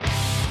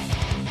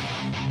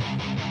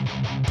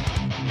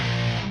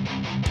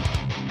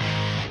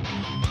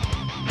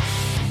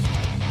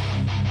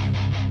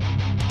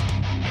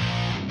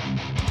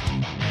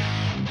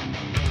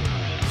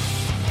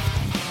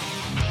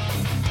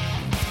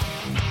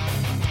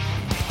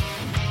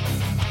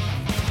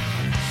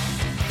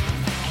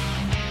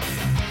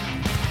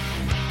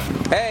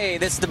Hey,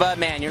 this is the Bud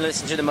Man. You're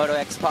listening to the Moto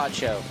X Pod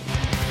Show.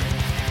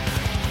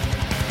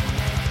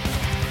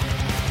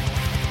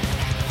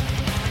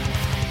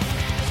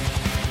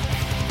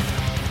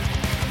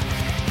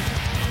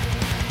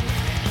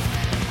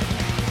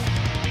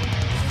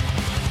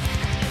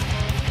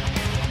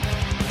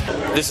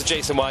 This is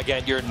Jason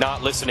Wygant. You're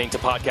not listening to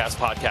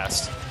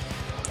Podcast.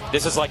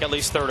 This is like at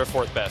least third or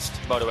fourth best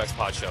Moto X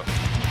Pod Show.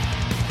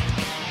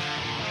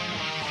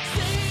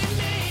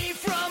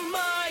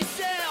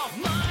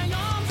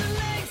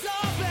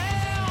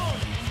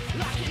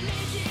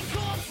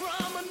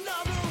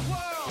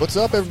 What's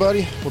up,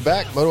 everybody? We're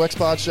back. Moto X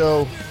Pod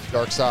Show,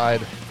 Dark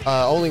Side.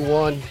 Only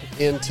one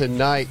in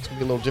tonight. It's going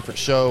to be a little different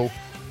show.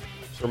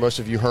 I'm sure most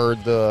of you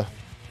heard the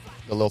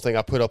little thing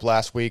I put up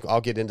last week.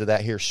 I'll get into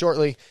that here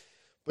shortly.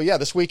 But yeah,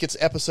 this week it's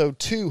episode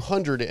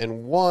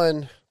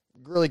 201.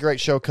 Really great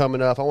show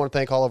coming up. I want to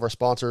thank all of our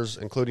sponsors,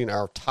 including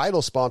our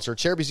title sponsor,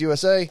 Cherubies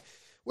USA,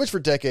 which for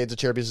decades,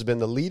 Cherubies has been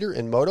the leader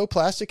in moto,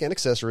 plastic, and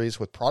accessories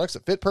with products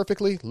that fit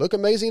perfectly, look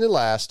amazing, and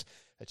last.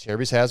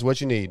 Cherubies has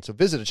what you need. So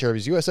visit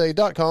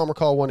CherubysUSA.com or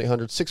call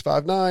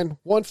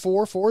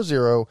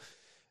 1-800-659-1440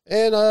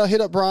 and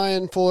hit up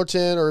Brian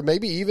Fullerton or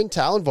maybe even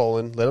Talon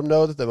Volan. Let them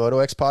know that the Moto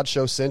X Pod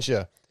Show sent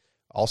you.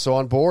 Also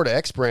on board,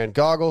 X Brand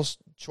Goggles,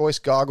 choice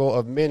goggle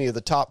of many of the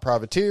top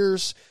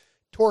privateers,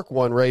 Torque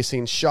One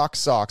Racing, Shock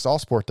Socks, All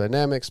Sport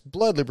Dynamics,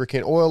 Blood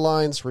Lubricant Oil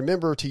Lines.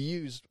 Remember to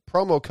use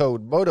promo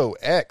code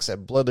MOTOX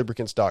at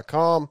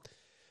bloodlubricants.com.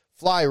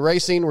 Fly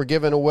Racing, we're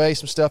giving away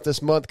some stuff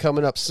this month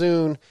coming up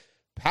soon.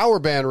 Power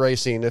Band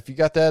Racing. If you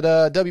got that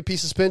WP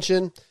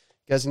suspension, you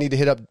guys need to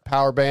hit up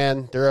Power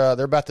Band. They're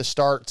about to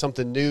start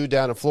something new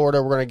down in Florida.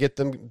 We're going to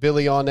get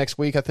Billy on next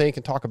week, I think,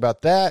 and talk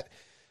about that.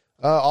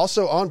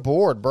 Also on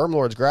board,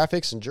 Bermlords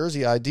Graphics and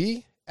Jersey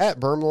ID at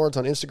Bermlords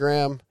on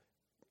Instagram.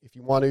 If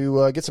you want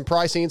to get some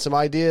pricing, some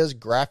ideas,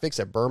 graphics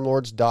at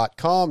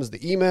bermlords.com is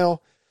the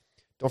email.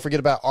 Don't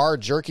forget about our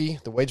Jerky,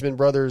 the Wageman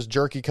Brothers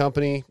Jerky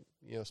Company.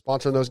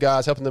 Sponsoring those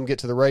guys, helping them get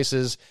to the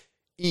races.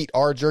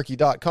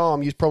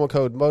 EatOurJerky.com. Use promo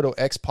code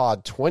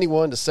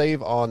MotoXPod21 to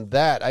save on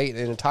that. I ate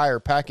an entire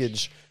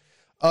package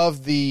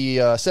of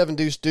the 7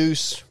 Deuce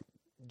Deuce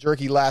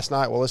jerky last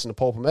night while listening to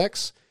Pulp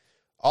X.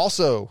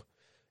 Also,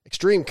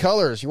 Extreme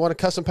Colors. You want a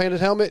custom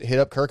painted helmet? Hit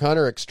up Kirk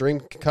Hunter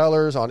Extreme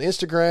Colors on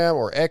Instagram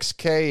or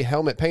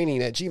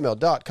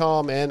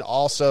xkhelmetpainting@gmail.com. And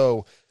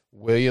also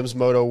Williams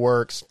Moto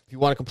Works. If you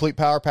want a complete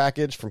power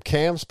package from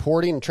cams,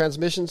 porting, and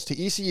transmissions to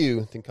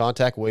ECU, then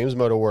contact Williams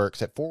Moto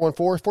Works at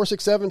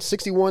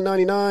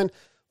 414-467-6199.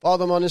 Follow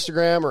them on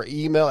Instagram or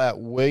email at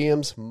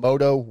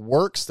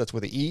williamsmotoworks, that's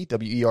with an E,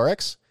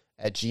 W-E-R-X,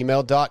 at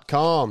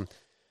gmail.com.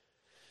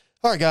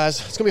 All right, guys,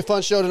 it's going to be a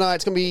fun show tonight.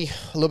 It's going to be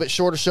a little bit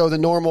shorter show than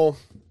normal.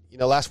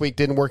 Last week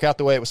didn't work out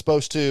the way it was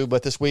supposed to,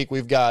 but this week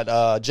we've got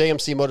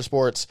JMC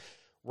Motorsports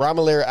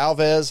Romulir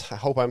Alves. I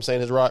hope I'm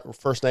saying his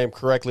first name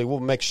correctly. We'll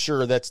make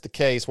sure that's the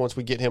case once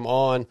we get him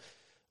on.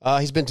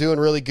 He's been doing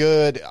really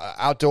good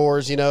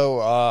outdoors.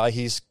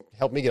 He's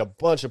helped me get a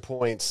bunch of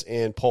points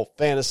in Pulp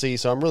Fantasy,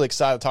 so I'm really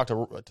excited to talk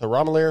to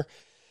Romulir.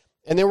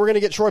 And then we're going to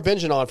get Troy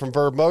Benjamin on from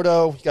Verb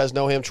Moto. You guys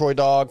know him, Troy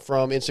Dog,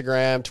 from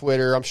Instagram,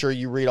 Twitter. I'm sure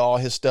you read all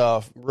his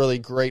stuff. Really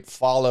great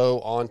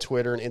follow on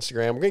Twitter and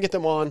Instagram. We're going to get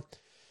them on.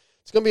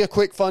 It's going to be a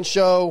quick, fun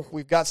show.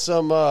 We've got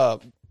some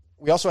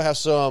we also have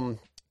some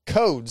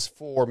codes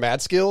for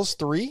Mad Skills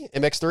 3,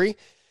 MX3.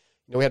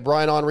 We had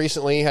Brian on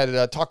recently,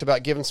 had talked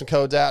about giving some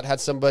codes out, had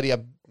somebody,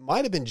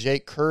 might have been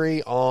Jake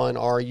Curry on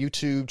our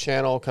YouTube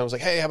channel, kind of was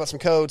like, hey, how about some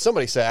codes?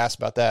 Somebody asked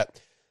about that.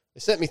 They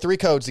sent me 3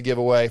 codes to give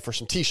away for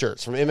some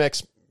t-shirts from Mad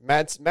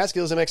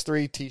Skills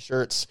MX3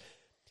 t-shirts.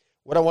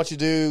 What I want you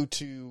to do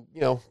to,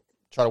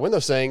 try to win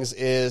those things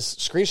is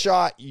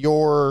screenshot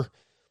your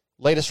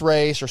latest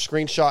race or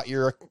screenshot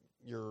your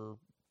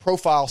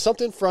profile,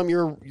 something from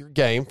your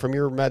game, from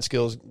your Mad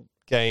Skills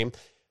game.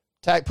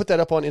 Put that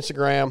up on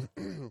Instagram,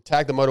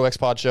 tag the Moto X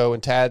Pod Show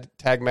and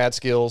tag Mad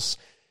Skills,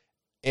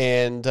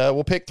 and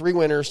we'll pick 3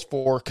 winners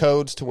for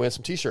codes to win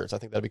some t-shirts. I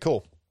think that'd be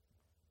cool.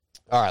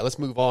 All right, let's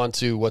move on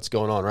to what's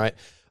going on, right?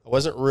 I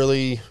wasn't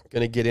really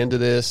going to get into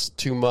this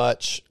too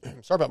much.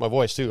 Sorry about my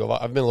voice, too.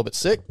 I've been a little bit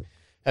sick.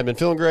 Haven't been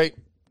feeling great.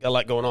 Got a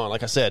lot going on.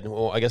 Like I said,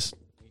 well, I guess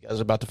you guys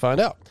are about to find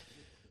out.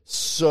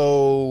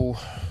 So,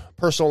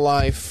 personal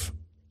life,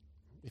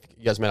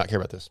 you guys may not care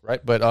about this,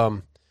 right? But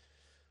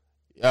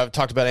I've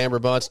talked about Amber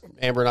Bunce.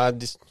 Amber and I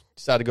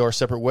decided to go our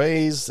separate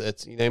ways.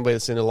 It's anybody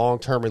that's in a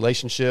long-term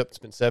relationship. It's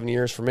been 7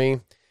 years for me.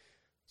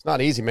 It's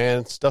not easy,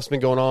 man. Stuff's been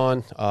going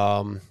on.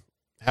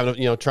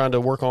 Trying to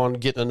work on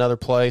getting another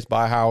place,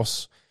 buy a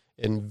house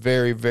in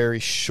very, very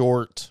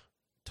short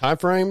time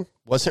frame.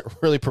 Wasn't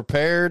really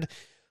prepared.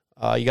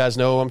 You guys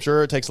know, I'm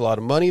sure it takes a lot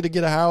of money to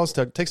get a house.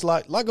 It takes a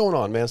lot going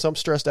on, man. So I'm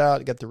stressed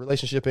out. Got the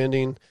relationship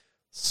ending.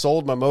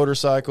 Sold my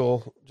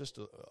motorcycle. Just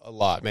a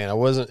lot, man. I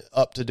wasn't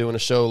up to doing a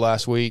show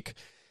last week.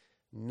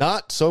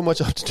 Not so much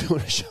up to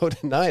doing a show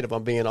tonight, if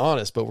I'm being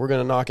honest, but we're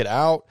going to knock it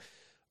out.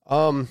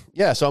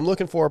 So I'm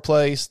looking for a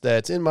place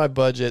that's in my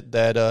budget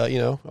that,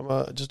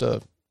 I'm just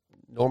a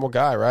normal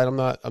guy, right?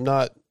 I'm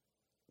not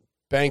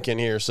banking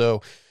here.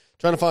 So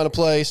trying to find a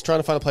place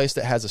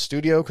that has a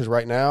studio, because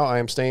right now I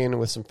am staying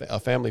with a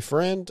family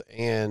friend,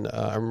 and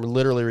I'm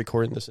literally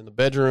recording this in the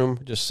bedroom.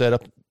 Just set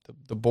up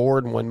the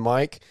board and one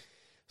mic.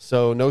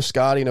 So no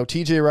Scotty, no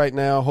TJ right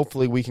now.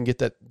 Hopefully we can get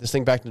this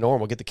thing back to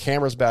normal, get the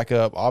cameras back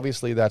up.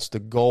 Obviously that's the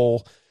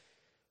goal.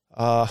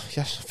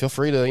 Yes, feel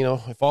free to,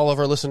 if all of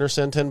our listeners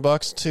send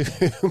 $10 to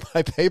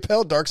my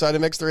PayPal,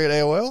 DarksideMX3 at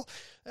AOL.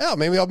 Yeah,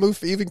 maybe I'll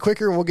move even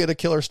quicker and we'll get a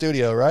killer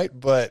studio, right?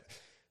 But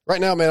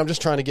right now, man, I'm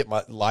just trying to get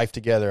my life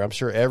together. I'm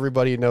sure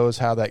everybody knows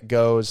how that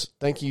goes.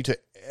 Thank you to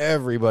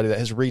everybody that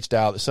has reached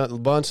out. A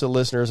bunch of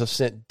listeners have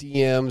sent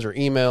DMs or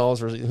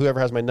emails, or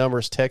whoever has my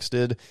numbers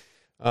texted.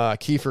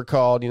 Kiefer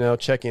called,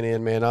 checking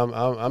in, man.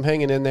 I'm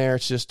hanging in there.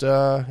 It's just,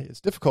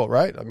 it's difficult,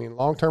 right? I mean,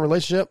 long-term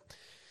relationship,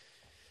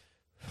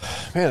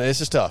 man, it's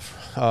just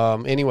tough.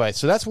 Anyway,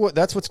 so that's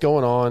what's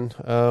going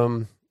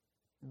on.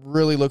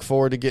 Really look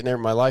forward to getting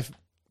my life,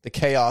 the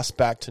chaos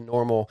back to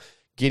normal,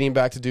 getting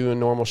back to doing a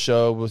normal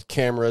show with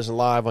cameras and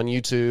live on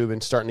YouTube,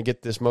 and starting to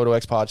get this Moto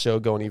X Pod show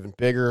going even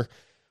bigger.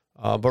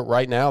 But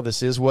right now,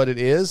 this is what it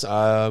is.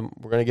 We're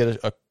going to get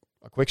a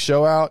quick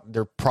show out.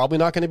 They're probably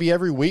not going to be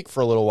every week for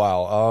a little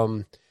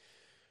while.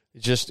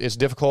 It's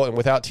difficult, and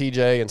without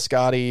TJ and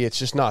Scotty, it's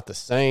just not the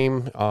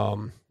same.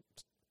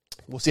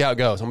 We'll see how it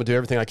goes. I'm going to do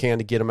everything I can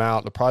to get them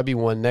out. There'll probably be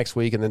one next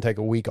week and then take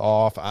a week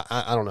off.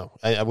 I don't know,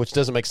 which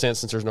doesn't make sense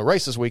since there's no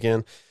race this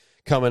weekend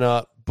coming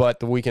up, but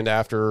the weekend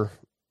after,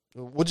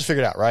 we'll just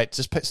figure it out, right?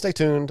 Just stay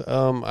tuned.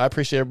 I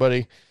appreciate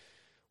everybody.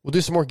 We'll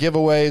do some more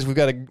giveaways. We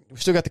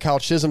still got the Kyle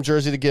Chisholm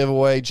jersey to give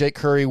away. Jake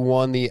Curry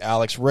won the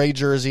Alex Ray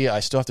jersey. I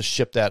still have to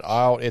ship that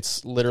out.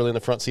 It's literally in the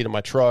front seat of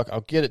my truck.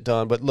 I'll get it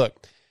done. But look,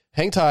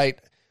 hang tight.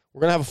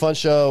 We're going to have a fun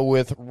show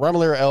with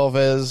Ramilera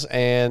Alves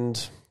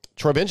and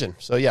Troy Benjamin.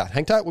 So, yeah,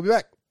 hang tight. We'll be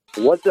back.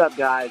 What's up,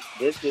 guys?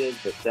 This is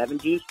the 7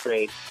 Juice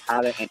Trade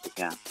out of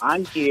Intercam.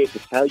 I'm here to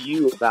tell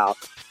you about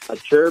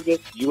Acerbis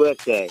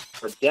USA.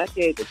 For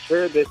decades,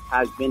 Acerbis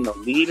has been the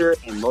leader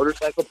in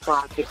motorcycle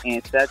plastic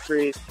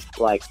accessories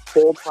like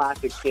full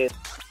plastic kits,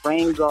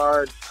 frame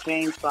guards,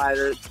 chain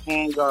sliders,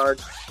 hand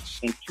guards.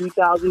 In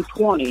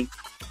 2020,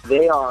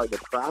 they are the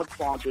proud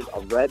sponsors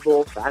of Red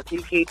Bull, Factory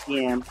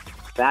KTM,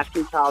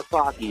 Factory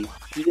Kawasaki,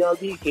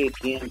 PLD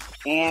KTM,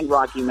 and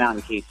Rocky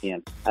Mountain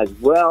KTM, as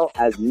well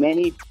as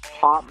many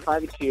top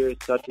privateers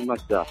such as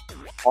myself.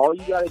 All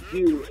you got to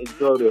do is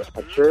go to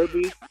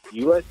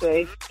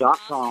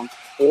AcerbisUSA.com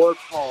or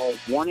call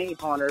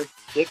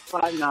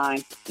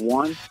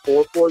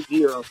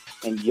 1-800-659-1440,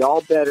 and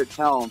y'all better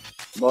tell them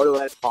Moto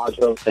X Pod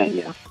Show sent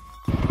you.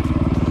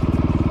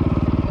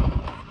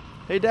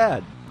 Hey,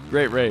 Dad.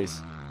 Great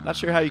race. Not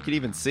sure how you could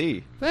even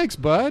see. Thanks,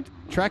 bud.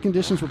 Track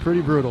conditions were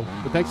pretty brutal,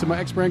 but thanks to my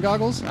X-Brand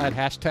goggles, I had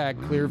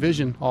hashtag clear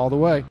vision all the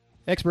way.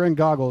 X-Brand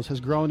goggles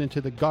has grown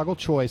into the goggle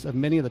choice of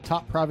many of the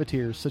top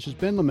privateers such as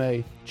Ben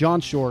LeMay,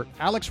 John Short,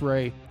 Alex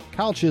Ray,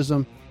 Kyle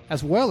Chisholm,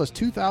 as well as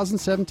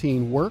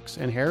 2017 Works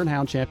and Hare and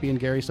Hound champion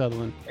Gary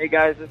Sutherland. Hey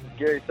guys, this is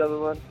Gary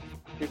Sutherland,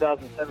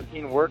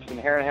 2017 Works and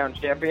Hare and Hound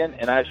champion,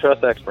 and I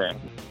trust X-Brand.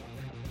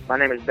 My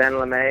name is Ben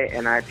LeMay,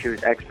 and I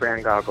choose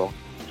X-Brand goggles.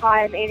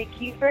 Hi, I'm Andy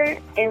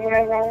Kiefer, and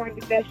whenever I want to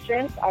be best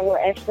dressed, I wear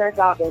X-Brand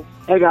goggles.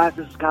 Hey guys,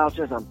 this is Kyle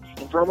Chisholm,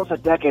 and for almost a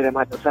decade of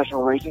my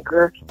professional racing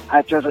career,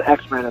 I've chosen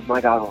X-Brand as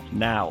my goggles.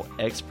 Now,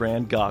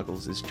 X-Brand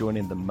Goggles is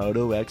joining the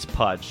Moto X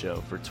Pod Show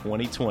for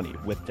 2020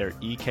 with their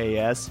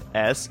EKS,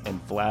 S, and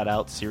Flat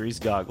Out Series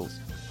goggles.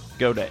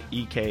 Go to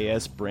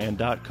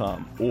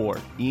EKSbrand.com or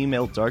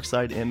email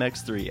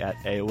DarksideMX3 at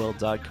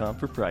AOL.com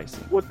for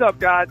pricing. What's up,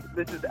 guys?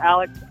 This is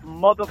Alex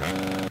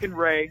motherfucking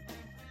Ray.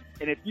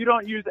 And if you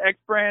don't use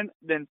X-Brand,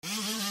 then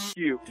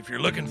you. If you're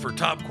looking for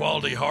top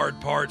quality hard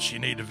parts, you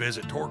need to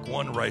visit Torque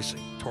One Racing.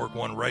 Torque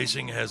One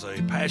Racing has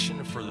a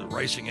passion for the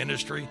racing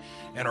industry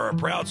and are a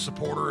proud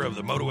supporter of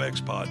the Moto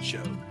X Pod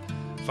Show.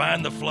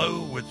 Find the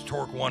flow with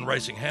Torque One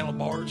Racing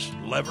handlebars,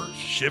 levers,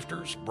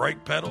 shifters,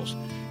 brake pedals,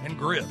 and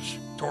grips.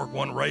 Torque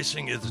One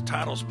Racing is the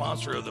title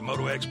sponsor of the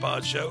Moto X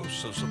Pod Show,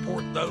 so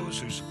support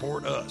those who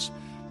support us.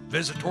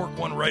 Visit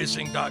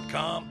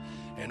TorqueOneRacing.com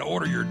and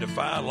order your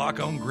Defy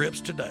lock-on grips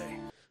today.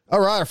 All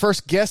right, our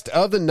first guest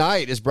of the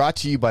night is brought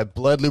to you by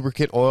Bled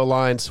Lubricant Oil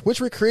Lines, which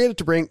were created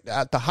to bring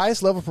at the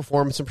highest level of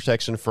performance and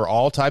protection for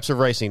all types of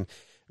racing.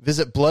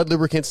 Visit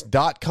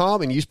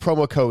BledLubricants.com and use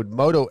promo code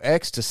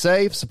MotoX to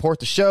save.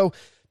 Support the show.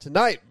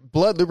 Tonight,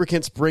 Bled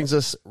Lubricants brings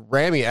us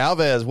Ramy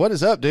Alves. What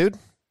is up, dude?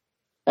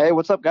 Hey,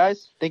 what's up,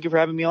 guys? Thank you for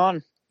having me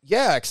on.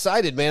 Yeah,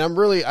 excited, man.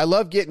 I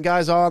love getting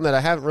guys on that I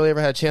haven't really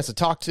ever had a chance to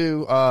talk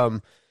to.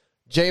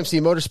 JMC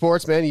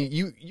Motorsports, man,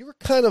 you were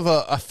kind of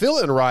a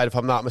fill-in ride, if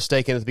I'm not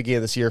mistaken, at the beginning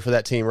of this year for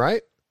that team,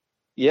 right?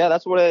 Yeah,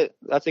 that's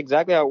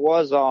exactly how it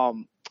was. I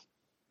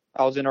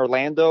was in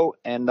Orlando,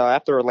 and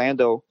after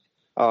Orlando,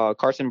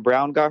 Carson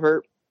Brown got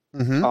hurt,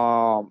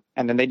 and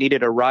then they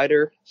needed a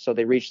rider, so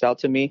they reached out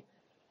to me,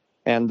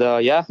 and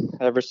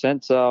ever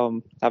since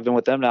I've been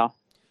with them now.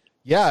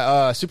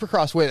 Yeah,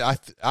 Supercross went.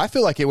 I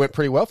feel like it went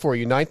pretty well for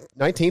you.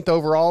 19th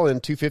overall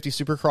in 250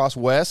 Supercross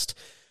West.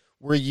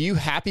 Were you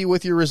happy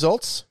with your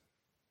results?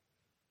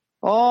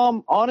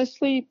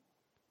 Honestly,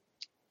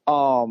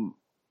 I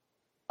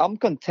I'm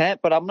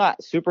content, but I'm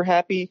not super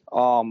happy.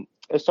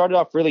 It started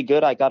off really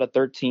good. I got a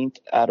 13th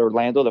at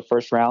Orlando the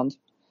first round,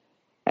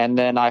 and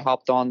then I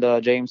hopped on the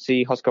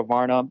JMC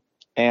Husqvarna,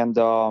 and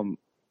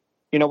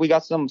we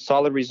got some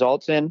solid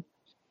results in.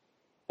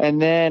 And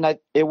then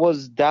it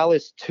was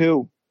Dallas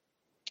 2.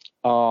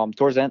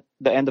 Towards the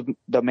end of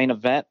the main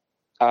event,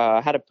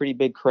 I had a pretty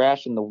big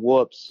crash in the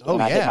whoops. Oh,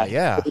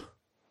 yeah.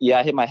 Yeah,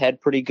 I hit my head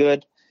pretty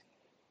good.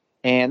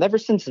 And ever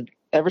since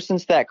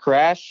that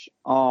crash,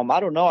 I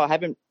don't know.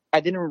 I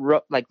didn't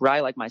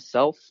ride like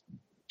myself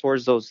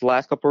towards those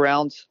last couple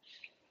rounds.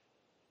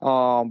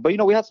 But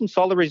we had some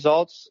solid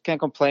results.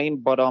 Can't complain.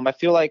 But I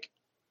feel like,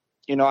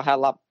 I had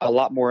a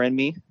lot more in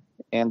me.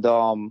 And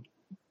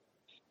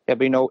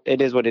but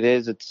it is what it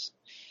is. It's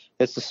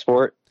the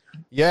sport.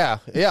 Yeah.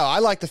 I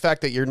like the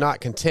fact that you're not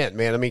content,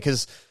 man. I mean,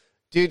 because,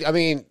 dude,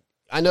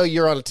 I know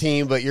you're on a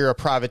team, but you're a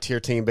privateer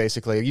team,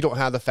 basically. You don't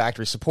have the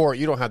factory support.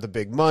 You don't have the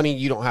big money.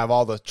 You don't have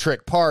all the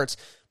trick parts,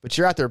 but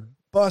you're out there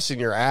busting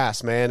your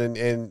ass, man.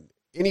 And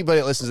anybody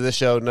that listens to this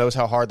show knows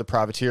how hard the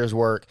privateers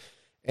work.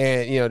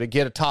 And, to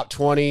get a top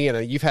 20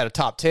 and you've had a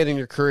top 10 in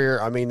your career.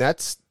 I mean,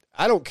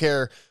 I don't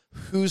care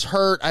who's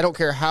hurt. I don't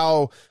care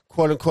how,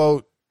 quote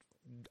unquote,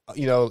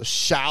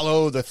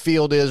 shallow the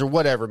field is or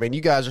whatever, man.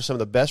 You guys are some of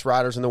the best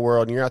riders in the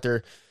world, and you're out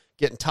there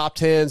getting top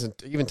 10s and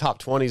even top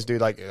 20s,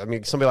 dude.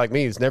 Somebody like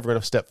me is never going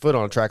to step foot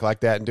on a track like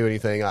that and do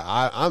anything.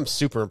 I'm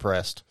super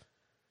impressed.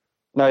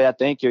 No, yeah,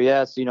 thank you.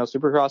 Yes,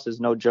 Supercross is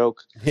no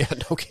joke. Yeah,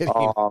 no kidding.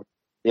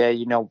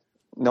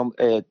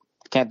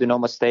 Can't do no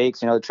mistakes.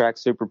 The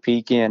track's super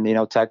peaky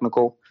and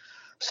technical.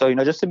 So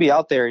just to be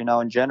out there,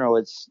 in general,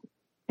 it's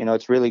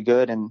really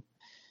good.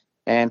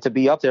 And to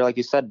be up there, like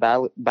you said,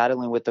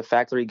 battling with the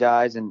factory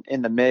guys and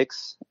in the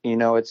mix,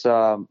 it's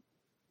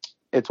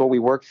what we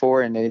work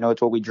for, and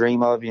it's what we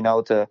dream of,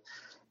 to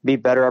be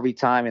better every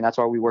time, and that's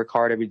why we work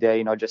hard every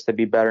day, just to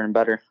be better and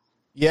better.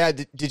 Yeah,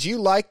 did you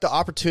like the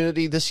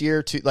opportunity this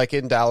year to, like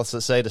in Dallas,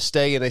 let's say, to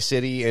stay in a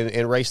city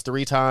and race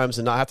 3 times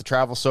and not have to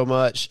travel so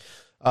much,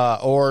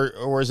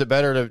 or is it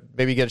better to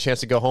maybe get a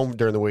chance to go home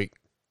during the week?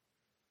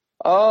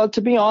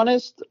 To be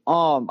honest,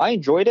 I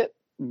enjoyed it.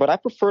 But I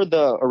prefer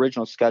the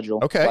original schedule.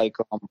 Okay. Like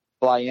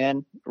fly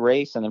in,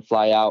 race, and then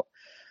fly out.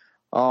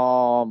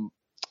 I'm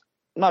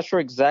not sure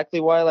exactly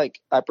why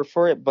I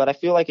prefer it, but I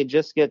feel like it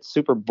just gets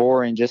super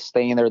boring just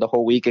staying there the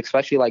whole week,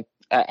 especially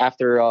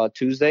after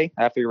Tuesday.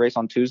 After you race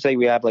on Tuesday,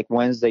 we have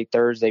Wednesday,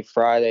 Thursday,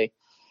 Friday,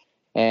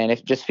 and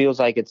it just feels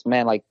like it's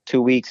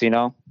 2 weeks.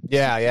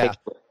 Yeah.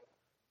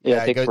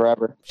 It takes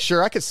forever.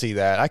 Sure, I could see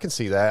that.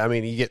 I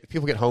mean,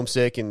 people get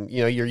homesick, and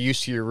you're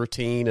used to your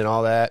routine and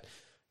all that.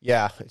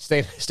 Yeah,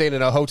 staying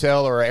in a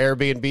hotel or an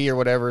Airbnb or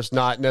whatever is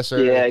not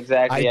necessarily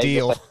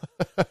ideal.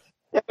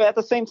 Yeah, but at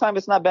the same time,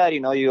 it's not bad.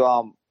 You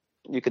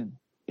could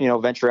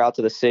venture out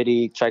to the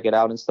city, check it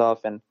out and stuff,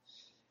 and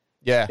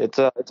yeah,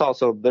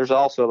 there's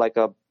also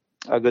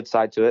a good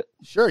side to it.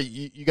 Sure,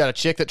 you got a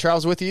chick that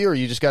travels with you, or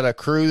you just got a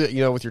crew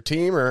that with your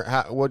team, or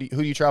who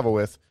do you travel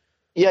with?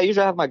 Yeah,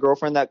 usually I have my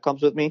girlfriend that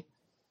comes with me.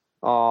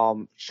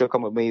 She'll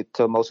come with me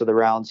to most of the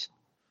rounds.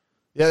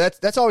 Yeah,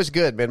 that's always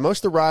good, man.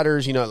 Most of the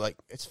riders,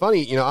 it's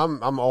funny,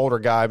 I'm an older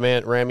guy,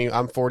 man. Ramy,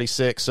 I'm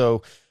 46,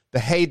 so the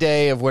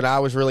heyday of when I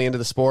was really into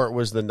the sport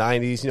was the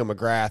 90s,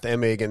 McGrath,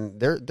 Emig, and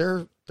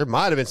there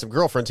might have been some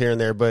girlfriends here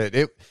and there, but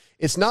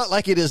it's not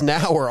like it is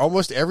now where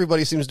almost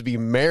everybody seems to be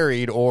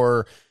married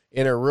or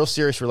in a real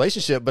serious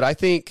relationship. But I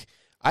think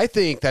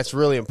that's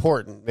really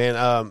important, man.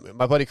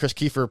 My buddy Chris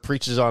Kiefer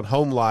preaches on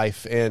home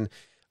life, and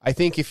I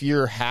think if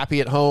you're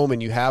happy at home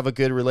and you have a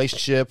good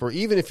relationship, or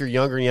even if you're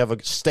younger and you have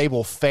a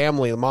stable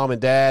family, mom and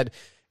dad,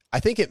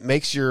 I think it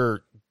makes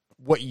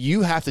what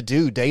you have to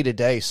do day to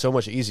day so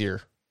much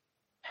easier.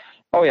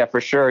 Oh yeah, for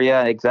sure.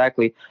 Yeah,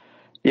 exactly.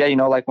 Yeah.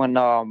 When,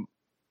 not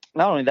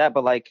only that,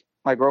 but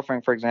my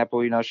girlfriend, for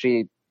example,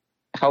 she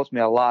helps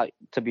me a lot,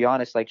 to be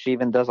honest. She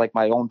even does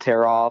my own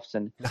tear offs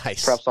and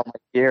preps all my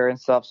gear and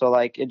stuff. So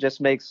it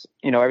just makes,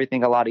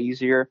 everything a lot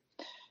easier.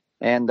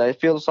 And it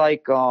feels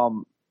like,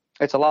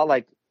 it's a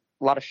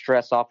lot of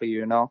stress off of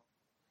you,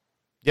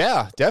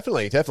 Yeah,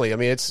 definitely. I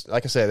mean, it's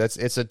like I said,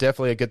 it's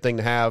definitely a good thing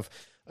to have.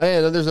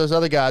 And there's those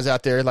other guys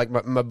out there, like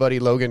my buddy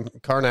Logan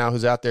Carnow,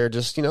 who's out there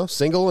just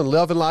single and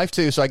loving life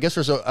too. So I guess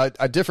there's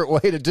a different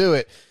way to do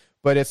it,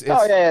 but it's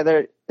oh yeah,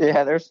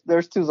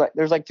 there's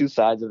two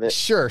sides of it.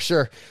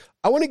 Sure.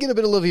 I want to get a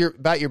bit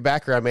about your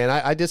background, man.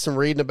 I did some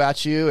reading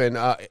about you, and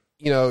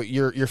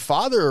your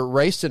father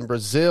raced in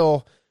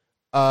Brazil,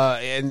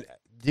 and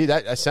dude,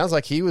 that sounds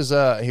like he was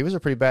a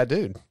pretty bad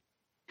dude.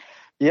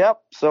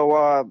 Yep.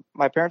 So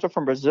my parents are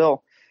from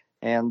Brazil,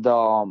 and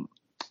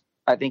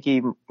I think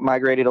he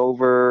migrated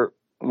over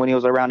when he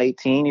was around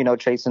 18,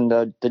 chasing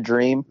the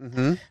dream.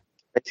 Mm-hmm.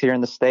 It's here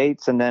in the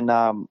States. And then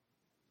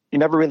he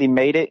never really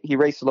made it. He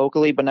raced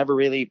locally, but never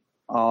really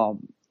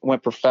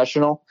went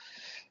professional.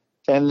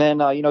 And then,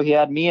 he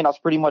had me, and I was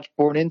pretty much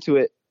born into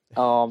it.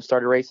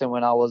 Started racing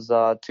when I was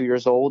 2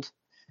 years old.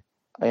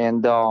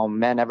 And,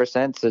 man, ever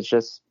since, it's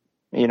just,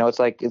 it's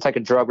like a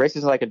drug.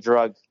 Racing is like a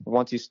drug.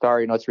 Once you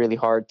start, it's really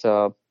hard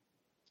to,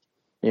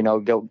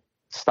 go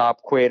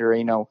stop, quit, or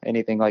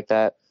anything like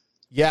that.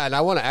 Yeah, and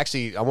I want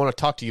to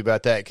talk to you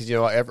about that because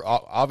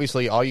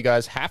obviously all you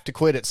guys have to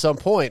quit at some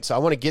point, so I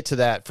want to get to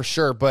that for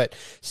sure. But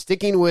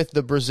sticking with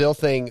the Brazil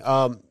thing,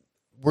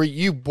 were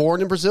you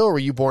born in Brazil or were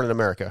you born in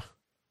America?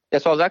 Yeah,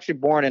 so I was actually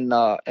born in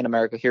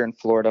America, here in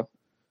Florida.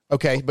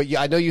 Okay, but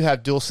I know you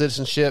have dual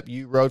citizenship.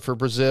 You rode for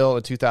Brazil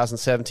in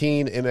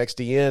 2017,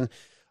 MXDN.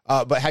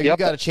 But have you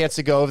got a chance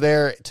to go over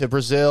there to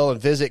Brazil and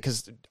visit?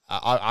 Because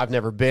I've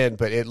never been,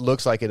 but it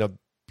looks like in a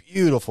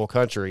beautiful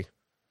country.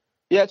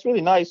 Yeah, it's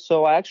really nice.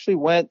 So I actually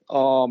went,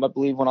 I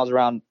believe, when I was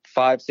around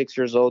 5-6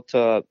 years old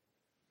to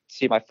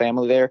see my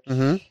family there.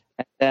 Mm-hmm.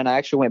 And then I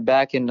actually went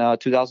back in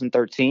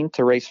 2013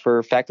 to race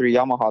for Factory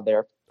Yamaha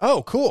there.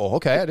 Oh, cool.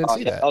 Okay, I didn't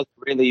see that. That was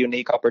a really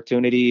unique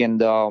opportunity. And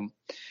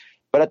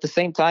but at the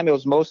same time, it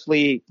was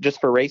mostly just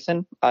for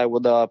racing. I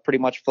would pretty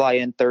much fly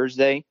in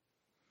Thursday,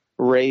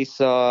 race,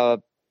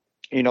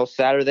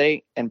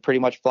 Saturday, and pretty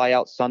much fly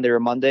out Sunday or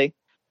Monday.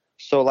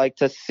 So,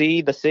 to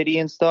see the city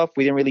and stuff,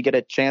 we didn't really get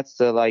a chance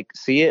to,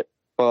 see it.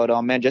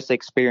 But, man, just the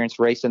experience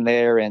racing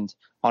there and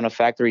on a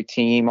factory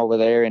team over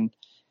there. And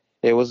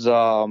it was,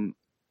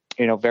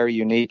 very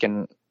unique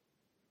and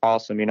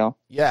awesome,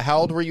 Yeah, how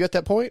old were you at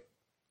that point?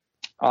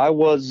 I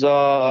was,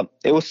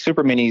 it was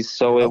Super Minis.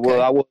 So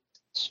I was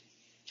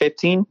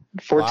 15,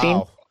 14.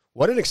 Wow.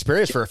 What an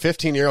experience for a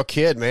 15-year-old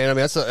kid, man. I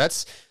mean,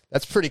 that's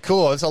pretty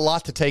cool. It's a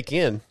lot to take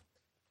in.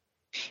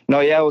 No,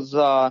 yeah,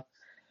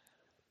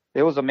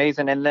 it was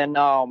amazing. And then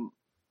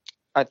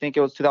I think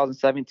it was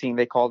 2017.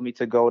 They called me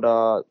to go to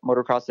the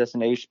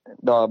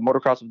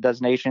Motocross of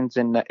Destinations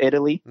in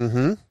Italy.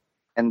 Mm-hmm.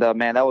 And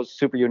man, that was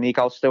super unique.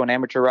 I was still an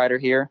amateur rider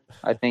here,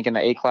 I think, in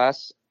the A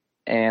class.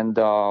 And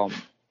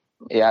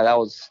yeah, that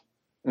was,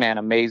 man,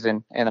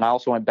 amazing. And then I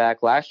also went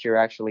back last year,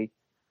 actually,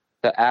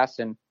 to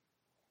Assen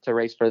to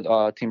race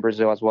for Team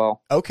Brazil as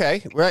well.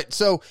 Okay, right.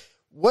 So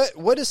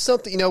what is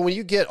something, when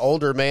you get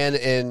older, man,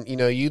 and,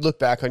 you look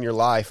back on your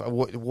life,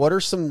 what are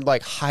some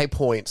high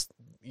points,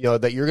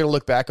 that you're going to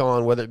look back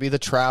on, whether it be the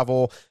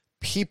travel,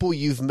 people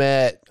you've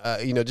met,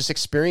 just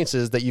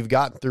experiences that you've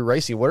gotten through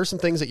racing? What are some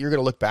things that you're going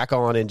to look back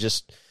on and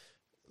just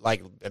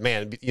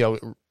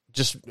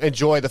just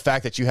enjoy the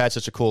fact that you had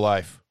such a cool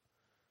life?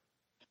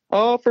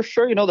 Oh, for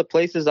sure. The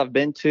places I've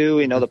been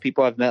to, the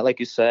people I've met, like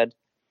you said.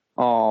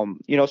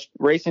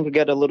 Racing could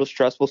get a little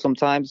stressful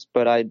sometimes,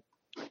 but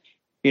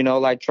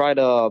I try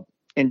to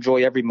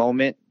enjoy every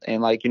moment.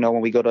 And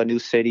when we go to a new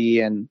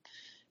city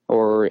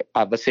or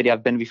a city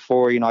I've been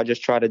before, I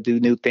just try to do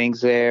new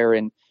things there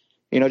and,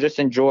 just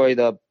enjoy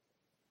the,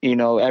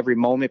 every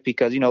moment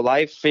because,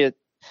 life, it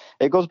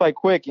goes by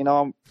quick.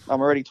 I'm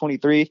already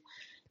 23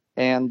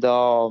 and,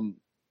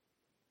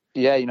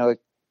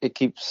 it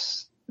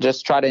keeps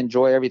just try to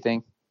enjoy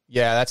everything.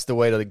 Yeah, that's the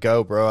way to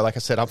go, bro. Like I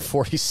said, I'm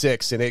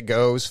 46 and it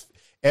goes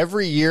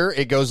every year.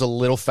 It goes a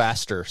little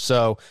faster.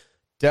 So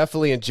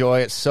definitely enjoy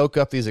it. Soak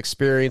up these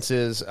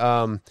experiences.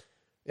 Yeah,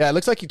 it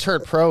looks like you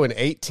turned pro in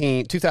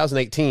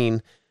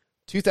 2018.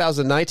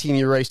 2019,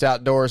 you raced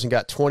outdoors and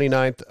got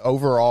 29th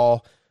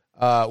overall.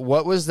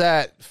 What was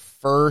that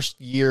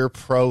first year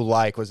pro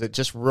like? Was it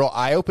just real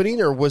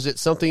eye-opening, or was it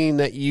something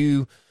that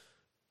you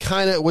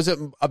was it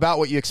about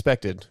what you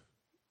expected?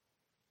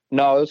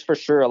 No, it was for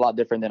sure a lot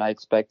different than I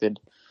expected.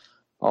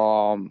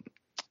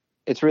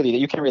 It's really,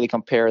 you can't really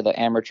compare the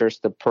amateurs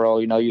to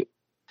pro,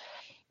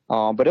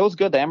 but it was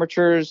good. The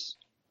amateurs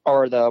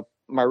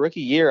my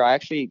rookie year, I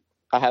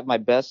had my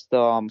best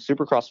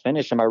Supercross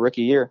finish in my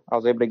rookie year. I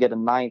was able to get a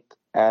 9th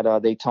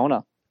at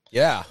Daytona.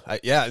 Yeah.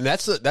 And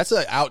that's a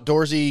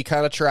outdoorsy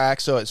kind of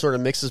track. So it sort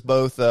of mixes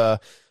both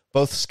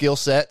skill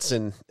sets,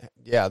 and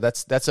yeah,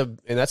 that's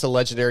a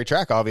legendary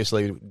track.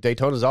 Obviously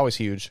Daytona is always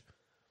huge.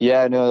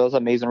 Yeah, no, that was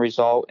an amazing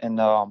result. And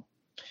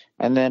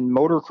then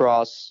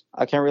motocross,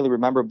 I can't really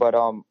remember, but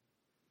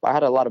I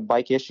had a lot of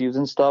bike issues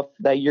and stuff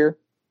that year.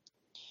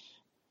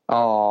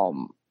 Yeah,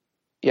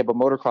 but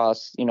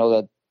motocross,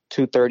 the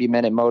 2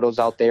 30-minute motos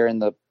out there in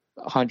the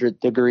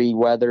 100-degree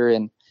weather,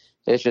 and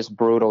it's just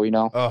brutal,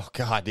 Oh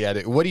God,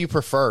 yeah. What do you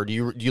prefer? Do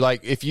you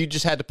like, if you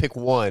just had to pick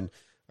one,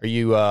 are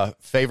you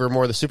favor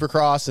more the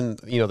Supercross and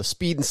the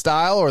speed and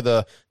style, or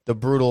the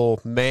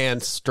brutal man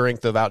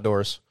strength of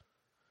outdoors?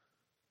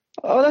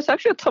 Oh, that's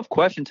actually a tough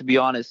question, to be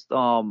honest.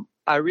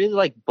 I really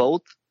like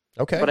both.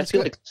 Okay, but I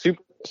feel like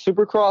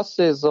Supercross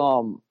is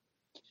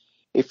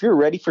if you're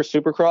ready for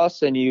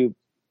Supercross and you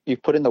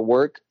put in the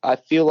work, I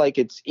feel like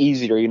it's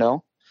easier.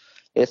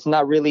 It's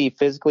not really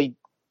physically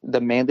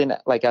demanding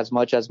as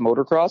much as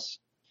motocross.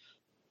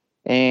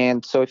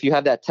 And so if you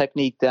have that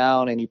technique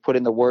down and you put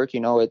in the work,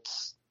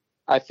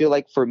 I feel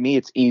like for me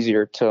it's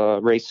easier to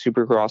race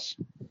Supercross.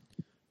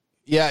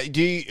 Yeah.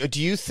 Do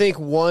you think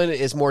one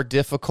is more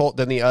difficult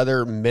than the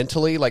other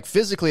mentally?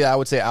 Physically, I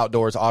would say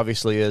outdoors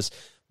obviously is,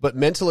 but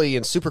mentally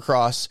in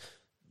Supercross,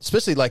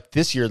 especially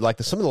this year,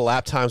 some of the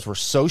lap times were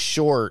so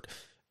short,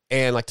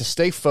 and to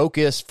stay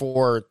focused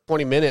for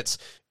 20 minutes,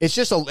 it's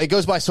just it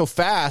goes by so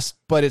fast,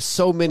 but it's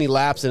so many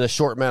laps in a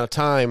short amount of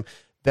time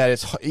that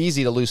it's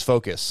easy to lose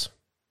focus.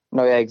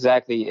 No, yeah,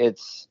 exactly.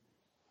 It's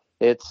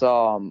It's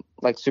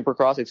like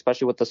Supercross,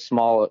 especially with the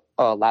small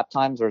lap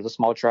times or the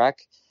small track.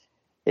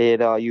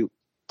 You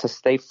to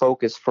stay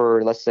focused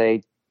for, let's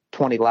say,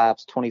 20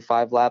 laps,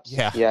 25 laps.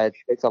 Yeah, it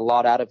takes a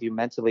lot out of you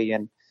mentally,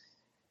 and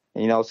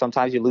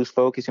sometimes you lose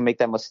focus, you make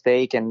that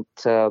mistake, and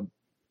to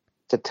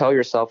tell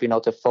yourself,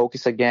 to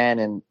focus again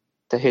and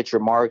to hit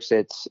your marks,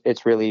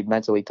 it's really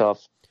mentally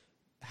tough.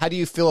 How do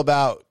you feel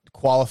about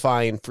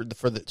qualifying for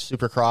the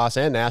Supercross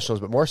and Nationals,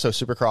 but more so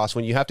Supercross,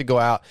 when you have to go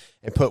out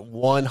and put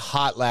one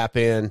hot lap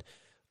in?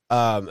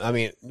 I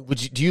mean,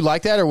 do you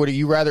like that, or would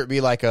you rather it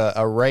be like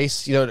a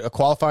race, a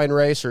qualifying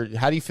race, or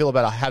how do you feel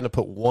about having to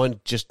put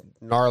one just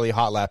gnarly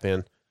hot lap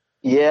in?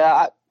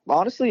 Yeah,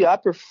 honestly, I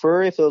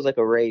prefer if it was like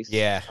a race.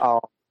 Yeah.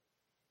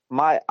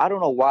 I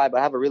don't know why, but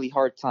I have a really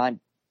hard time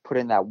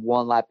putting that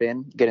one lap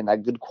in, getting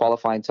that good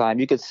qualifying time.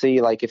 You could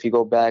see, like, if you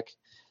go back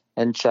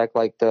and check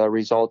like the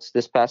results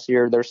this past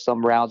year, there's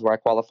some rounds where I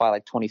qualify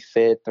like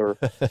 25th or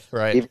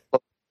right. even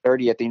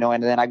 30th,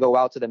 and then I go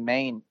out to the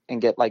main and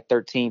get like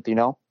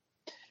 13th,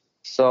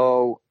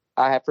 So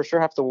I for sure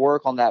have to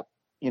work on that,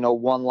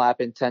 one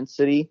lap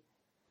intensity,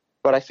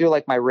 but I feel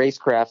like my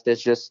racecraft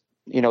is just,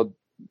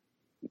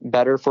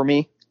 better for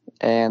me.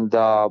 And,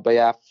 but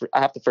yeah,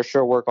 I have to for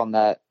sure work on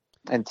that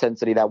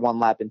intensity, that one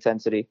lap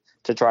intensity,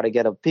 to try to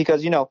get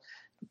because,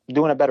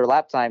 doing a better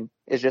lap time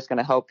is just going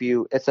to help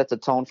you. It sets a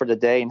tone for the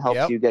day and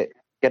helps you get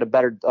a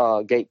better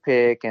gate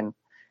pick, and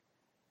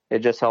it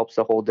just helps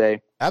the whole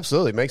day.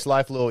 Absolutely. Makes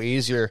life a little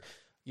easier.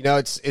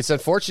 It's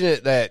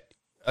unfortunate that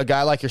a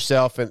guy like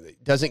yourself and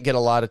doesn't get a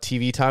lot of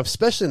TV time,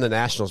 especially in the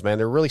Nationals, man.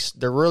 They're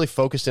really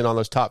focused in on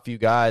those top few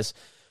guys.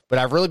 But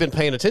I've really been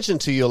paying attention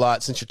to you a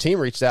lot since your team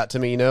reached out to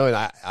me, and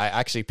I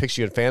actually picked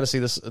you in fantasy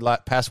this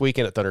past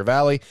weekend at Thunder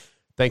Valley.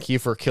 Thank you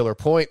for killer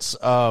points.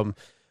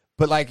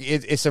 But like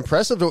it's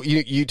impressive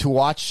to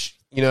watch,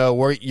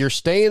 where you're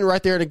staying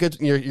right there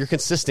at you're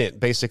consistent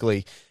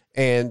basically.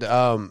 And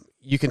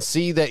you can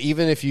see that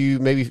even if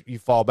you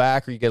fall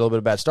back or you get a little bit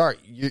of a bad start,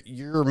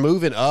 you're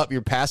moving up,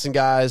 you're passing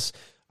guys.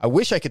 I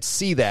wish I could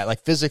see that, like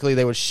physically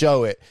they would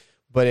show it,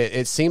 but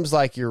it seems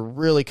like you're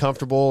really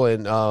comfortable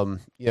and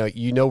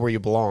where you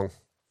belong.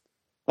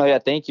 Oh yeah,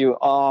 thank you.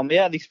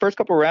 These first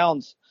couple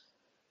rounds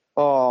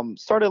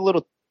started a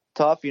little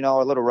tough,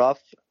 a little rough.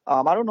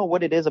 I don't know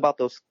what it is about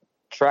those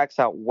tracks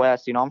out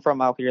west. I'm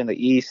from out here in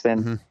the east,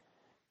 and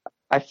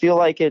I feel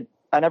like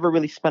I never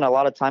really spent a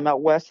lot of time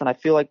out west, and I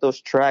feel like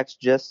those tracks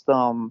just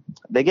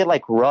they get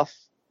like rough,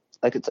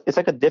 like it's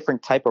like a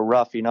different type of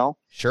rough,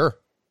 Sure.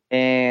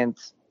 And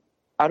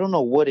I don't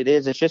know what it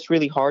is. It's just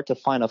really hard to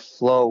find a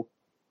flow,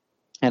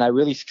 and I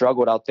really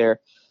struggled out there.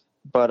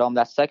 But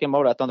that second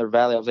moto at Thunder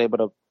Valley, I was able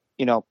to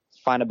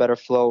find a better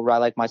flow, ride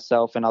like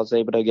myself, and I was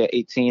able to get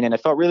 18, and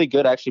it felt really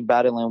good actually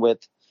battling with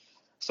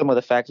some of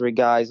the factory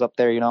guys up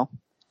there.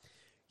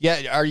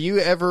 Yeah, are you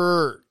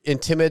ever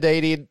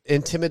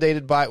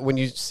intimidated by when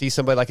you see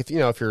somebody, like if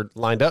you're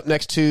lined up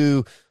next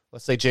to,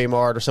 let's say, J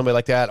Mart or somebody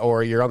like that,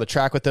 or you're on the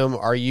track with them,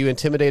 are you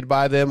intimidated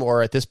by them,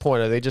 or at this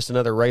point are they just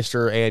another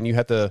racer and you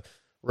have to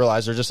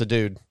realize they're just a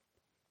dude?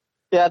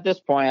 Yeah, at this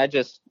point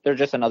they're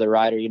just another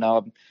rider.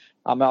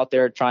 I'm out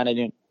there trying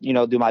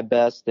to do my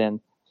best, and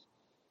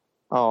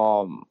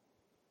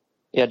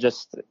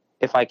just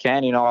if I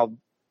can, I'll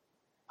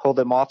hold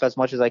them off as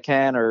much as I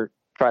can or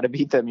try to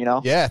beat them,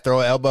 Yeah, throw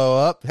an elbow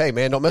up. Hey,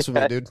 man, don't mess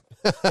with me, dude.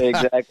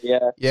 Exactly,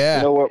 yeah.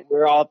 Yeah.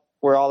 We're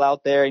all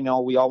out there,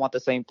 we all want the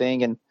same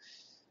thing,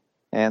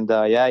 and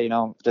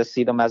just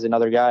see them as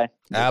another guy.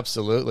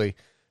 Absolutely.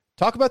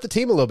 Talk about the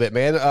team a little bit,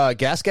 man.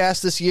 Gas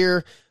this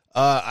year,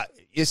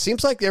 it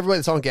seems like everybody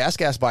that's on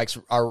Gas bikes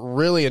are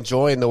really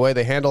enjoying the way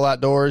they handle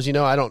outdoors.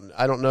 I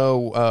don't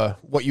know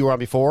what you were on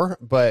before,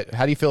 but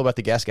how do you feel about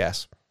the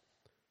Gas?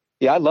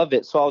 Yeah, I love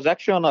it. So I was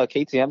actually on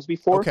KTM's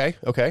before.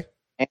 Okay.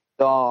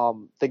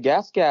 And the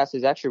Gas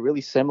is actually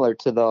really similar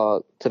to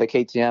the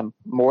KTM,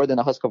 more than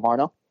the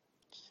Husqvarna.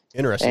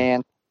 Interesting.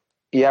 And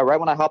yeah, right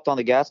when I hopped on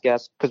the Gas,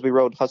 because we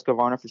rode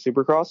Husqvarna for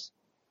Supercross,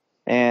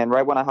 and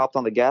right when I hopped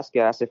on the Gas,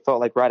 it felt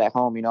like right at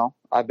home.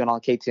 I've been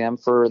on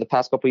KTM for the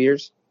past couple of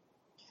years,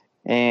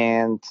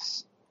 and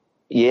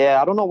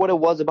yeah, I don't know what it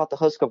was about the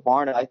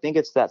Husqvarna. I think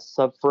it's that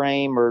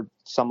subframe or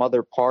some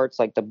other parts,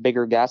 like the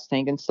bigger gas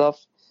tank and stuff.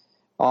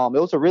 It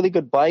was a really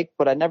good bike,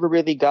 but I never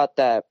really got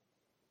that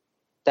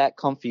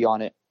comfy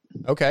on it.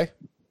 Okay.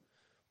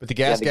 But the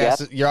gas,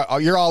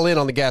 you're all in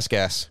on the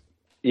Gas.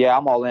 Yeah,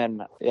 I'm all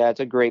in. Yeah, it's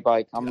a great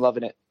bike. I'm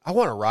loving it. I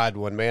want to ride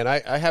one, man.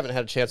 I haven't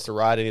had a chance to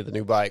ride any of the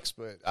new bikes,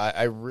 but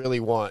I really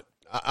want.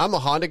 I'm a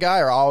Honda guy,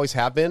 or I always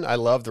have been. I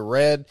love the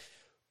red,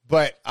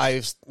 but I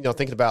was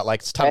thinking about like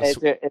it's time.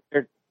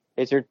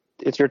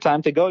 It's your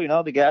time to go.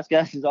 The Gas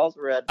is also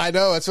red. I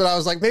know. That's what I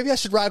was like. Maybe I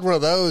should ride one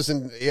of those,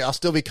 and I'll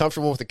still be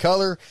comfortable with the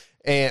color.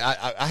 And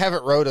I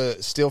haven't rode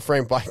a steel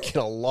frame bike in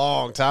a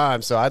long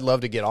time, so I'd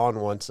love to get on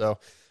one. So,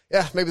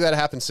 yeah, maybe that'll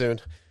happen soon.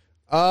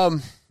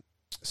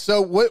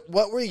 So what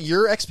were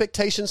your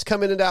expectations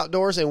coming into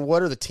outdoors, and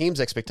what are the team's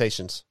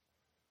expectations?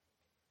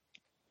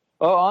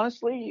 Oh,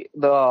 honestly,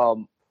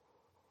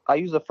 I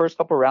used the first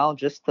couple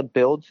rounds just to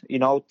build.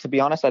 To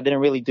be honest, I didn't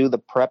really do the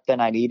prep that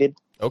I needed.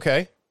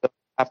 Okay.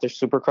 after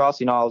Supercross,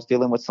 you know, I was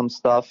dealing with some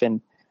stuff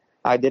and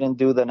I didn't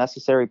do the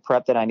necessary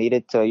prep that I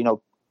needed to, you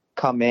know,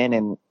 come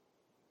in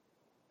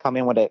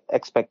with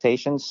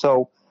expectations.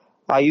 So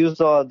I used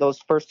those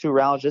first 2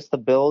 rounds just to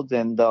build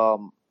and,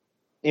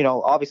 you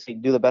know, obviously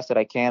do the best that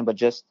I can, but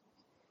just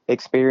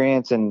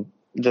experience and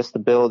just to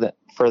build it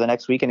for the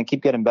next weekend and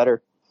keep getting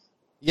better.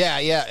 Yeah,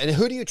 yeah. And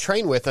who do you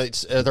train with?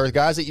 Are there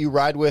guys that you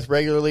ride with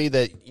regularly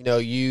that, you know,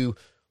 you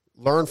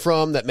learn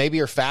from that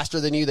maybe are faster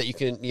than you that you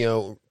can, you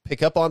know,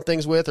 pick up on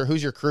things with, or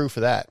who's your crew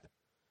for that?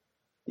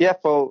 Yeah,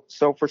 so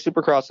for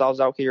Supercross, I was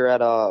out here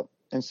at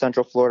in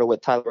Central Florida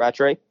with Tyler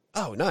Rattray.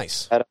 Oh,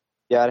 nice. At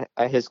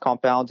his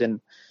compound, and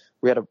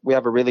we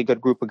have a really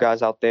good group of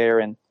guys out there.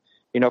 And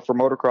you know, for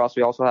motocross,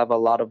 we also have a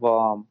lot of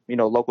you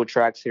know, local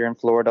tracks here in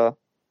Florida,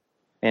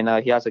 and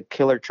he has a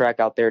killer track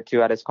out there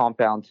too at his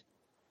compound.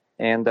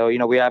 And you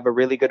know, we have a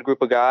really good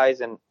group of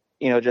guys, and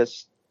you know,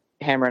 just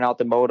hammering out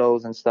the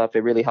motos and stuff.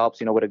 It really helps,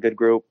 you know, with a good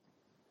group.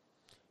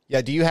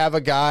 Yeah. Do you have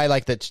a guy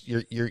like that?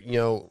 Your you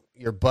know,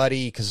 your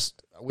buddy, because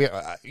we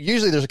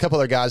usually there's a couple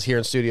other guys here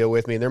in studio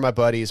with me, and they're my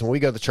buddies. When we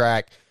go to the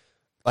track,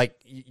 like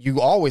you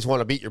always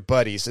want to beat your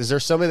buddies. Is there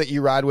somebody that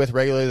you ride with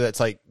regularly that's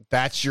like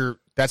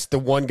that's the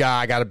one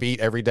guy I got to beat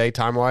every day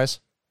time wise?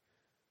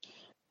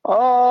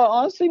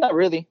 Honestly, not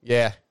really.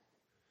 Yeah,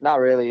 not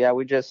really. Yeah,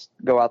 we just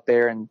go out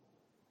there and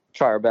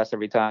try our best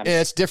every time.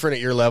 Yeah, it's different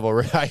at your level,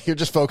 right? You're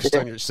just focused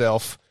on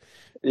yourself.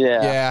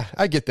 Yeah. Yeah,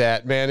 I get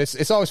that, man.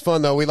 It's always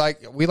fun though. We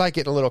like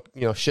getting a little,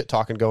 you know, shit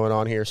talking going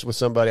on here with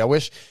somebody. I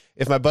wish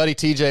if my buddy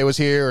TJ was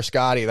here or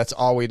Scotty, that's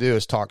all we do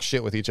is talk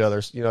shit with each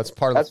other. You know, it's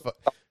part of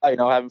you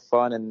know, having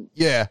fun and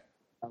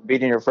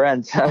beating your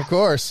friends. Of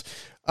course.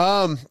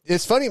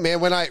 It's funny,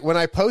 man, when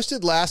I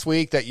posted last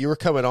week that you were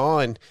coming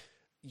on,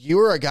 you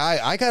were a guy,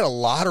 I got a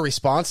lot of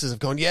responses of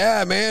going,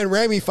 yeah, man,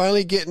 Remy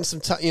finally getting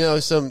some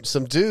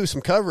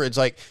some coverage.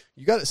 Like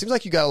it seems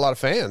like you got a lot of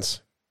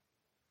fans.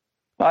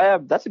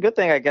 That's a good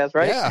thing, I guess,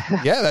 right?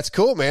 Yeah, that's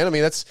cool, man. I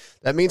mean,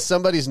 that means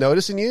somebody's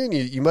noticing you, and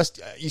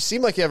you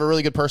seem like you have a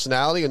really good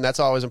personality, and that's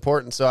always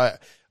important. So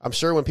I'm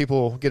sure when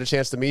people get a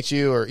chance to meet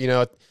you, or you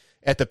know,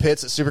 at the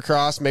pits at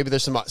Supercross, maybe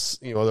there's some,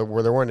 you know,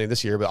 where there weren't any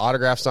this year, but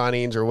autograph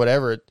signings or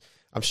whatever.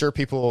 I'm sure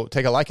people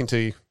take a liking to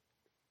you.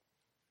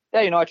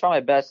 Yeah, you know, I try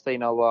my best to, you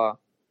know,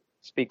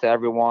 speak to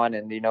everyone,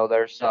 and you know,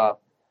 there's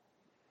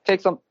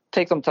take some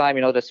time,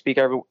 you know, to speak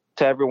to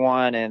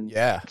everyone and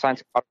sign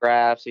some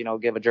autographs, you know,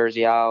 give a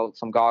jersey out,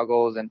 some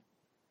goggles, and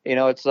you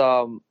know, it's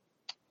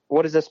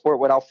what is this sport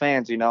without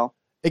fans, you know?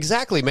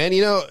 Exactly, man.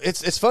 You know,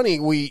 it's funny.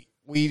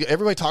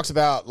 Everybody talks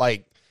about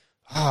like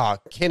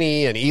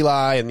Kenny and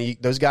Eli and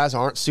those guys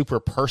aren't super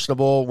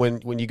personable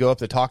when you go up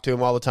to talk to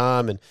them all the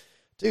time. And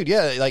dude,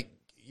 yeah, like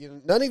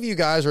none of you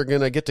guys are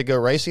gonna get to go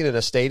racing in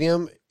a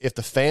stadium if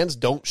the fans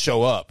don't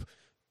show up.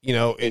 You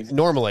know,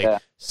 normally. Yeah.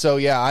 So,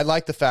 yeah, I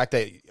like the fact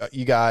that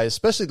you guys,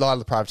 especially a lot of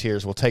the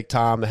privateers, will take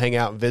time to hang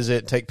out and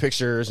visit and take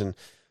pictures. And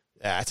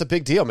it's a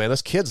big deal, man.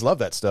 Those kids love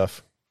that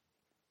stuff.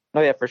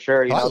 Oh, yeah, for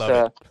sure. You know, I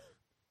love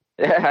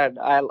it. Yeah,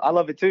 I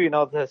love it, too. You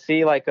know, to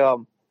see, like,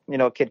 you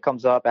know, a kid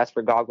comes up, asks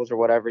for goggles or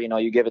whatever, you know,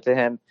 you give it to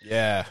him.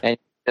 Yeah. And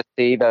just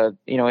see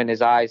you know, in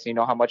his eyes, you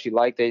know, how much he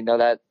liked it. You know,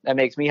 that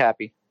makes me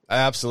happy.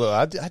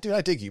 Absolutely.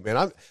 I dig you,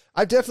 man.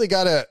 I've definitely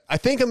got to, I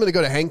think I'm going to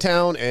go to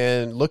Hangtown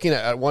and looking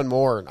at one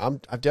more.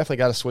 I've definitely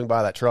got to swing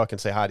by that truck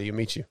and say hi to you,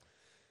 meet you.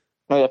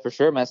 Oh yeah, for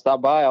sure, man.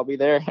 Stop by. I'll be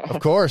there.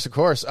 Of course.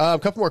 A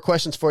couple more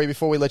questions for you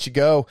before we let you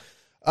go.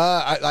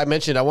 I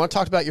mentioned, I want to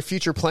talk about your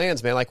future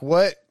plans, man. Like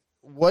what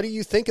do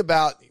you think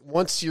about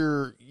once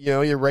your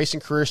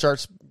racing career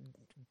starts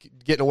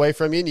getting away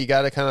from you and you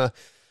got to kind of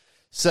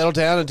settle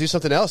down and do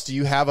something else? Do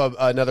you have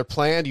another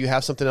plan? Do you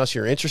have something else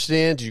you're interested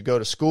in? Do you go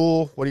to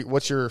school?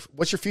 What's your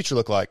future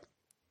look like?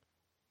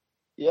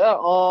 Yeah,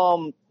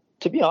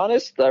 to be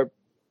honest,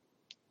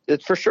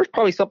 it's for sure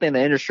probably something in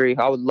the industry.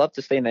 I would love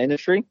to stay in the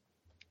industry.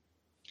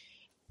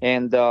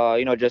 And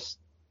you know, just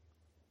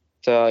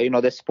you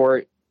know, this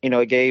sport, you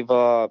know,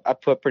 I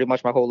put pretty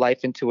much my whole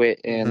life into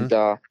it, and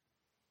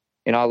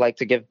you know, I like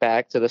to give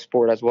back to the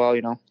sport as well,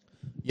 you know.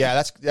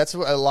 Yeah, that's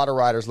what a lot of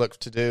riders look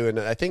to do, and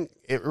I think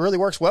it really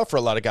works well for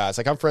a lot of guys.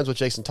 Like I'm friends with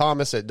Jason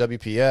Thomas at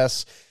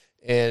WPS,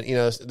 and you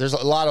know, there's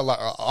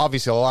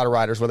obviously a lot of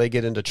riders where they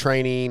get into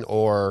training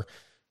or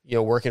you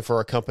know working for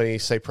a company,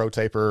 say Pro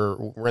Taper,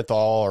 Renthal,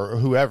 or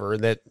whoever.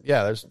 And that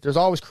there's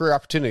always career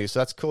opportunities. So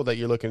that's cool that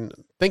you're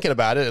thinking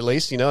about it at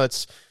least. You know,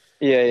 it's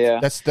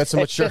that's a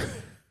mature.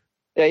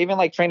 Yeah, even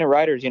like training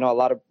riders, you know, a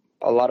lot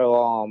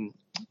of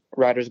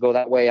riders go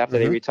that way after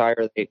they retire.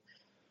 They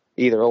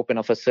either open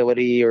a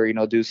facility or, you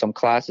know, do some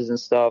classes and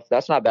stuff.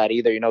 That's not bad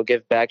either. You know,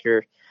 give back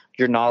your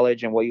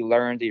knowledge and what you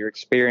learned, your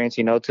experience,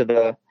 you know, to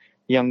the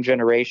young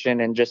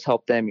generation and just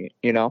help them,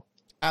 you know.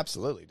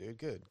 Absolutely,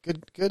 dude.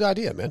 Good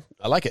idea, man.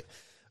 I like it.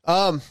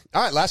 All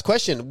right. Last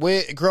question.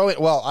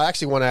 I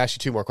actually want to ask you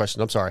two more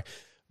questions. I'm sorry.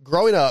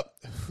 Growing up,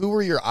 who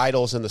were your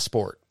idols in the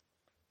sport?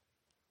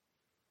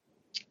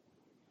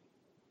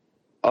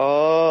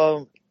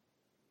 I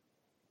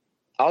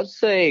would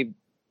say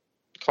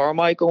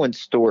Carmichael and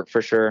Stewart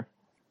for sure.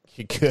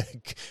 Good.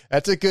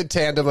 That's a good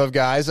tandem of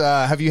guys.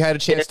 Have you had a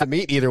chance to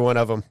meet either one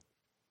of them?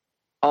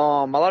 A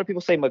lot of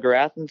people say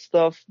McGrath and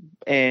stuff,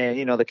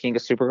 and the king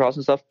of Supercross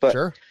and stuff. But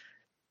sure.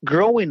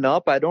 Growing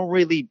up, I don't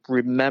really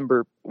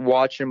remember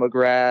watching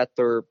McGrath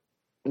or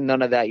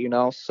none of that.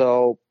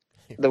 So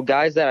the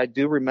guys that I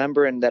do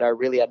remember and that I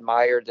really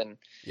admired and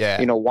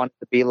wanted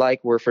to be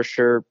like were for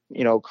sure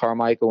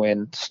Carmichael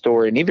and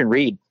Story and even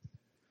Reed.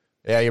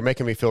 Yeah, you're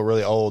making me feel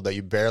really old that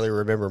you barely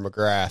remember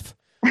McGrath.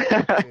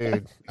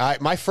 Dude,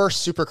 my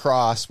first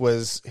Supercross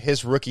was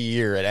his rookie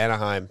year at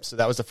Anaheim, so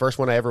that was the first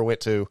one I ever went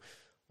to.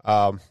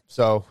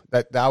 So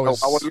that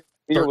was. What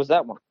year was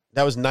that one?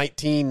 That was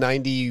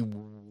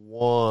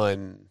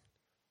 1991.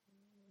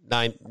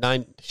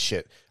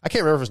 Shit, I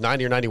can't remember if it was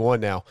 90 or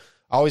 91 now.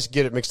 I always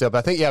get it mixed up.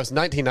 I think it was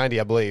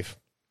 1990, I believe.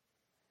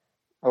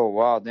 Oh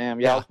wow, damn!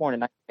 Yeah, I was born in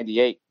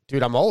 1998.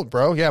 Dude, I'm old,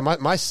 bro. Yeah,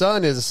 my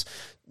son was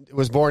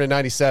born in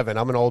 97.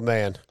 I'm an old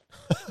man.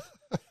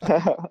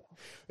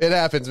 It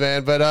happens,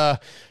 man. But all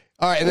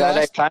right, and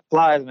that time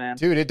flies, man.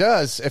 Dude, it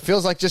does. It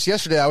feels like just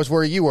yesterday I was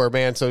where you were,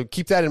 man. So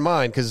keep that in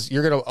mind because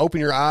you're gonna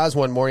open your eyes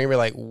one morning and be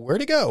like,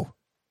 "Where'd he go?"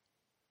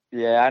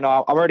 Yeah, I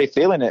know. I'm already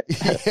feeling it.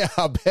 Yeah,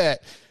 I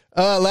bet.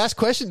 Last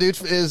question,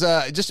 dude, is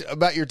just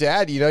about your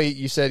dad.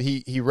 You said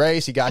he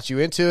raced, he got you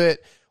into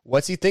it.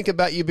 What's he think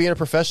about you being a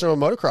professional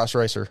motocross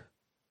racer?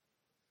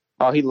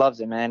 Oh, he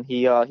loves it, man.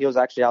 He was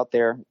actually out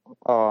there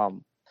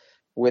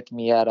with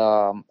me at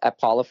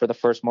Paula for the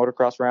first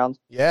motocross round.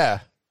 Yeah.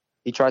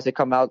 He tries to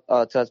come out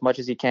to as much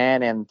as he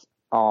can, and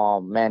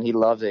man, he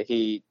loves it.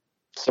 He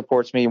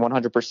supports me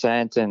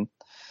 100%, and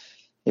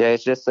yeah,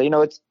 it's just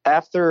it's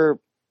after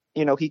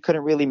he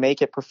couldn't really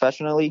make it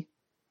professionally.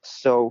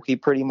 So he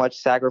pretty much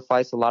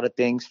sacrificed a lot of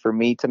things for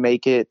me to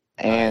make it.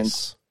 And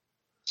nice.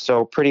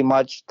 So pretty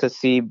much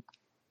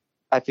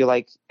I feel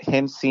like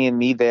him seeing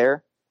me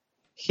there,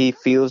 he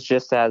feels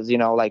just as,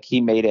 like he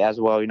made it as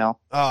well, Oh,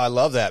 I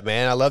love that,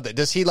 man. I love that.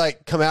 Does he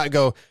come out and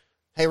go,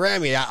 "Hey,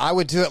 Rami, I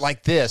would do it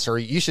like this," or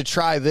 "You should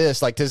try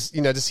this"? Like, does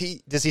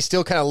he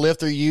still kind of live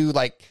through you?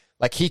 Like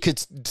he could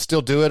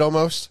still do it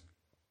almost?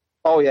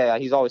 Oh yeah,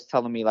 he's always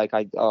telling me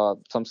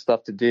some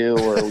stuff to do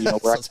or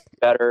where I could be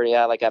better.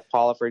 Yeah, like at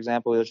Paula, for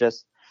example, it was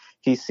just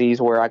he sees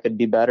where I could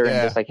be better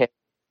and just like, hey,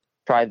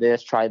 try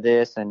this,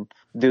 and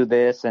do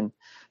this, and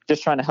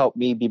just trying to help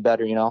me be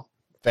better.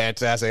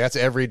 Fantastic. That's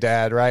every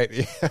dad, right?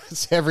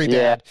 It's every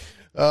dad. Yeah.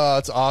 Oh,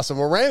 it's awesome.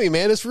 Well, Rami,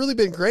 man, it's really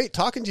been great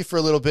talking to you for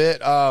a little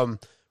bit.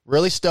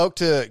 Really stoked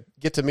to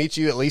get to meet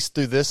you at least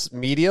through this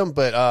medium,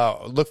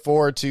 but look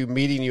forward to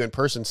meeting you in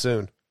person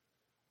soon.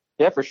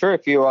 Yeah, for sure.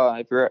 If you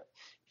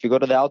go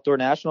to the Outdoor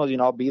Nationals,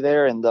 I'll be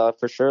there, and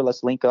for sure,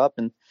 let's link up,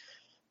 and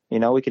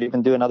we could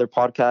even do another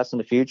podcast in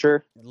the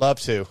future. Love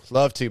to,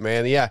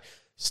 man. Yeah,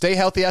 stay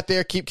healthy out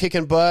there, keep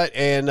kicking butt,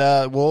 and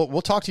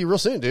we'll talk to you real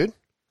soon, dude.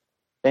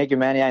 Thank you,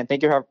 man. Yeah, and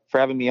thank you for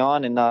having me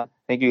on, and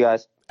thank you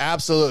guys.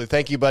 Absolutely,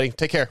 thank you, buddy.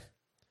 Take care.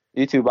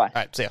 You too. Bye. All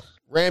right, see ya.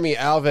 Rami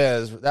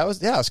Alves. It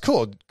was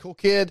cool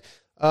kid.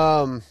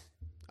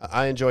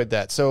 I enjoyed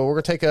that. So we're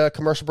gonna take a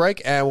commercial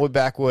break, and we'll be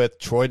back with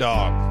Troy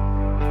Dog.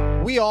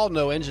 We all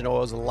know engine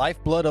oil is the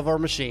lifeblood of our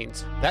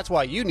machines. That's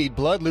why you need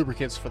Blood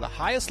lubricants for the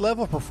highest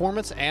level of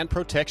performance and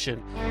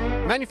protection.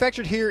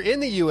 Manufactured here in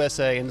the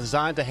USA and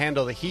designed to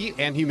handle the heat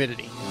and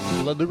humidity.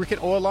 Blood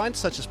lubricant oil lines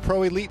such as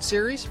Pro Elite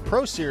Series,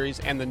 Pro Series,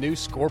 and the new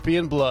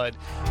Scorpion Blood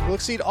will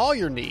exceed all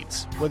your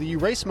needs. Whether you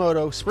race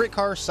moto, sprint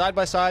cars,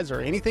 side-by-sides,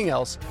 or anything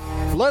else,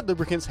 Blood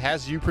Lubricants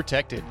has you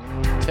protected.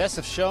 Tests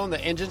have shown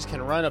that engines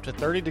can run up to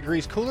 30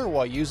 degrees cooler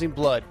while using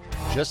Blood.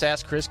 Just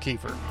ask Chris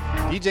Kiefer.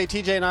 DJ,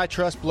 TJ, and I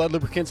trust Blood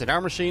Lubricants in our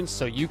machines,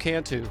 so you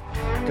can too.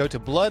 Go to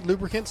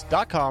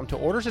bloodlubricants.com to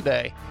order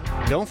today.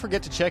 Don't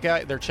forget to check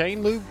out their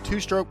Chain Lube,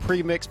 2-Stroke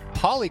Premix,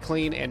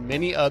 PolyClean, and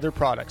many other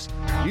products.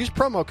 Use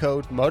promo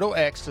code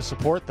MotoX to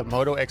support the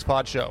Moto X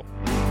Pod Show.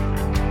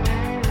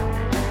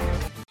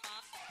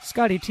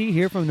 Scotty T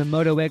here from the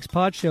Moto X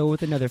Pod Show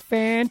with another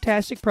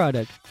fantastic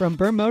product from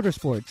Burr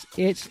Motorsports.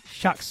 It's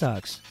Shock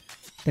Socks,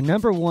 the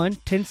 #1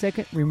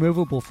 10-second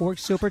removable fork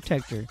seal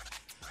protector.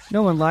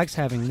 No one likes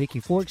having leaky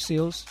fork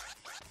seals.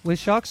 With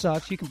Shock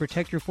Socks, you can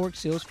protect your fork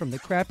seals from the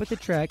crap at the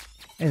track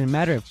in a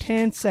matter of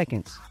 10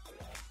 seconds.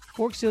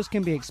 Fork seals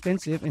can be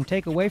expensive and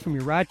take away from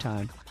your ride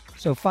time,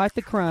 so fight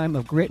the crime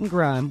of grit and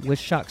grime with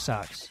Shock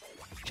Socks.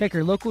 Check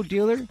your local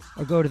dealer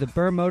or go to the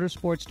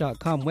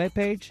BurrMotorsports.com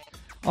webpage.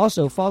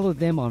 Also, follow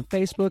them on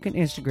Facebook and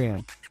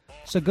Instagram.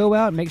 So go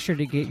out and make sure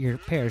to get your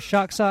pair of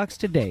Shock Socks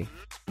today.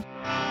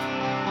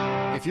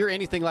 If you're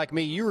anything like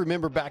me, you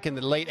remember back in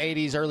the late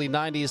 80s, early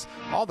 90s,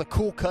 all the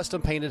cool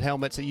custom painted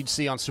helmets that you'd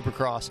see on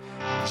Supercross.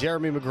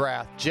 Jeremy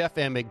McGrath, Jeff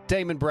Emig,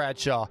 Damon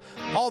Bradshaw,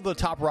 all the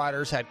top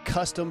riders had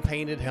custom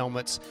painted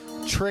helmets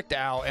tricked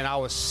out, and I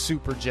was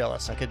super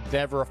jealous. I could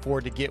never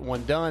afford to get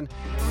one done.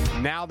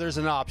 Now there's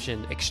an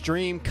option,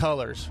 Extreme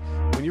Colors.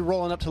 When you're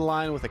rolling up to the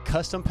line with a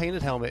custom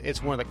painted helmet,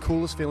 it's one of the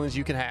coolest feelings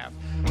you can have.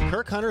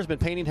 Kirk Hunter has been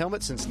painting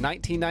helmets since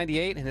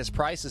 1998, and his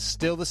price is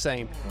still the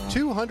same.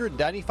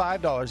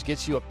 $295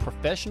 gets you a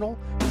professional,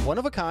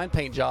 one-of-a-kind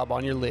paint job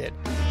on your lid.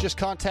 just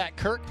contact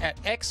Kirk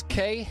at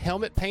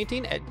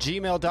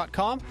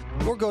xkhelmetpainting@gmail.com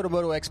or go to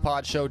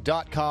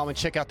motoxpodshow.com and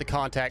check out the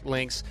contact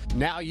links.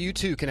 Now you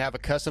too can have a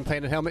custom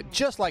painted helmet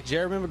just like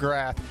Jeremy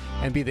McGrath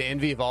and be the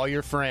envy of all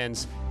your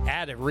friends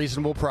at a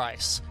reasonable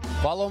price.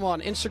 Follow him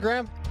on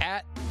Instagram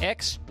at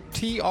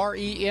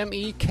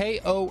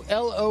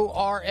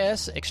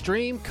XTREMEKOLORS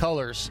Extreme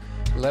Colors.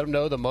 Let them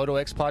know the Moto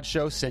X Pod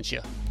Show sent you.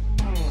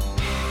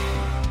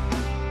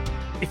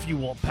 If you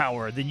want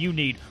power, then you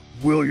need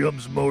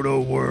Williams Moto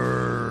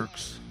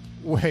Works.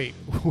 Wait,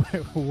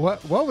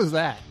 what was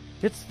that?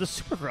 It's the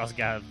Supercross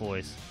guy's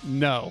voice.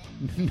 No,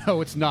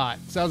 it's not.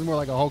 Sounds more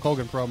like a Hulk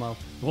Hogan promo.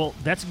 Well,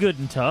 that's good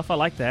and tough. I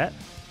like that.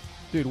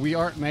 Dude, we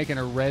aren't making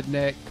a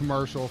redneck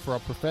commercial for a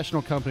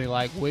professional company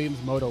like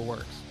Williams Moto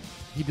Works.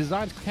 He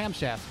designs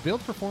camshafts,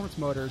 builds performance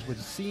motors with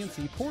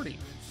CNC porting.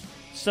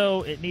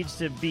 So it needs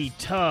to be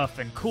tough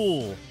and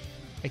cool.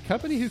 A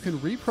company who can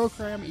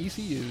reprogram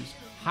ECUs,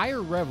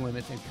 higher rev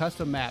limits, and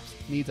custom maps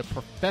needs a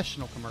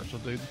professional commercial,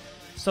 dude.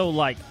 So,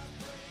 like,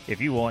 if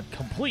you want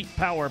complete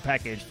power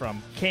package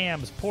from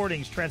cams,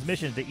 portings,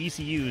 transmissions to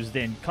ECUs,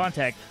 then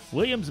contact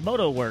Williams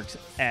Moto Works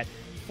at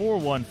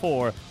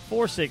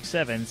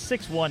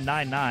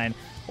 414-467-6199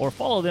 or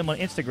follow them on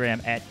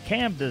Instagram at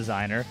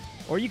camdesigner,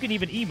 or you can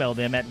even email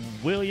them at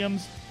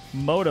Williams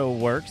Moto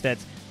Works.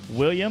 That's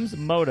Williams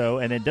Moto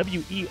and then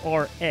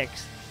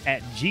WERX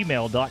at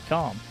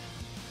gmail.com.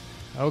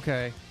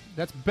 Okay,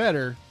 that's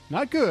better.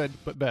 Not good,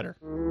 but better.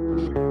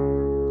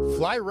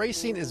 Fly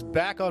Racing is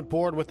back on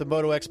board with the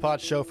Moto X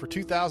Pod Show for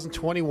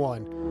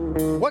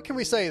 2021. What can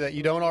we say that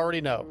you don't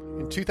already know?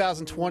 In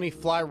 2020,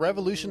 Fly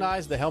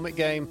revolutionized the helmet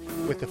game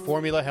with the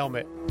Formula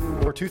helmet.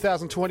 For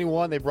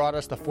 2021, they brought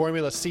us the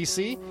Formula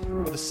CC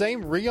with the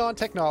same Rheon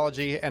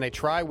technology and a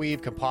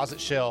tri-weave composite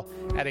shell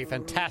at a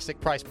fantastic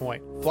price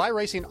point. Fly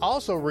Racing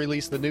also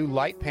released the new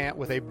light pant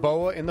with a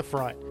boa in the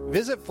front.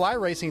 Visit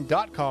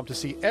flyracing.com to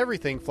see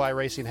everything Fly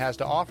Racing has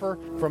to offer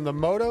from the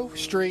moto,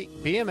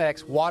 street,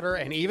 BMX, water,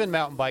 and even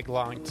mountain bike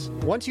lines.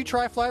 Once you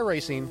try Fly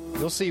Racing,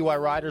 you'll see why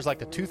riders like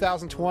the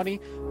 2020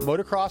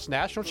 Motocross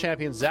National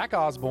Champion Zach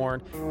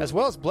Osborne, as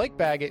well as Blake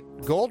Baggett,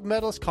 gold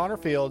medalist Connor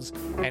Fields,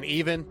 and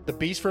even the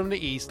beast from the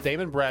East,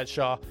 Damon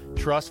Bradshaw,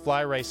 trust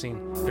Fly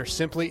Racing. There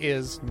simply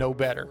is no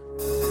better.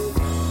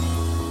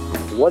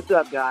 What's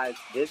up, guys?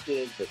 This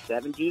is the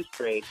 7 Juice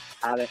Trade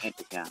out of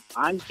Intertown.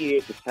 I'm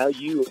here to tell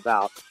you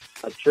about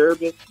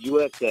Acerbis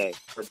USA.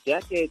 For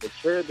decades,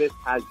 Acerbis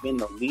has been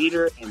the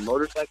leader in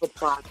motorcycle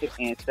plastic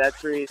and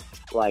accessories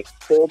like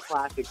full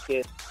plastic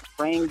kits,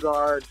 frame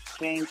guards,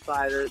 chain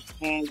sliders,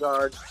 hand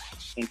guards.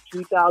 In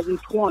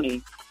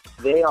 2020,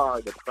 they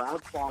are the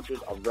proud sponsors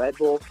of Red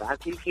Bull,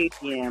 Factory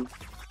KTM,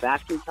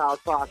 Factory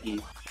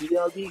Kawasaki,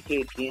 TLD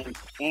KTM,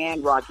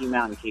 and Rocky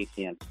Mountain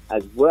KTM,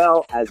 as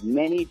well as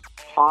many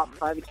top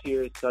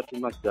privateers such as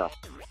myself.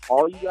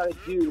 All you got to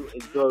do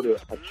is go to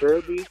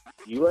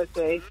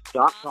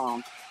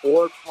AcerbisUSA.com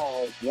or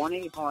call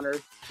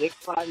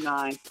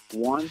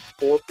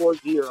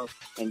 1-800-659-1440,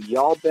 and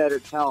y'all better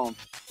tell them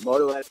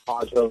Moto X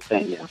Pod Show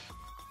sent you.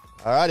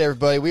 All right,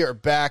 everybody, we are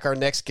back. Our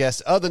next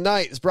guest of the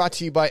night is brought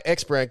to you by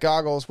X Brand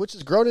Goggles, which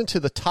has grown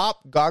into the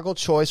top goggle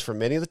choice for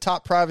many of the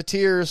top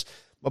privateers.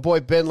 My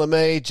boy Ben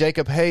LeMay,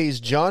 Jacob Hayes,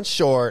 John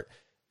Short,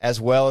 as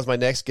well as my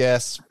next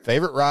guest's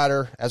favorite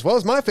rider, as well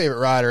as my favorite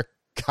rider,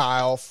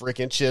 Kyle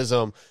freaking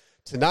Chisholm.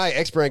 Tonight,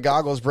 X Brand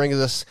Goggles brings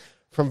us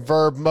from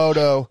Verb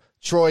Moto,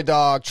 Troy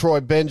Dog, Troy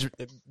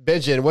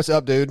Benjamin. What's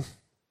up, dude?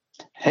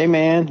 Hey,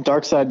 man,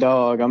 Dark Side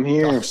Dog. I'm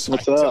here. What's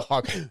up?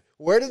 Dog.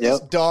 Where did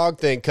this dog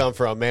thing come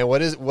from, man?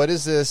 What is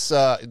this?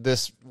 Where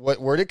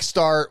did it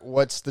start?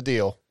 What's the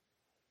deal?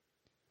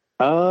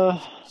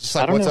 Just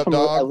like, I don't know if I'm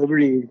at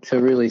liberty to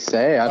really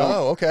say. I don't.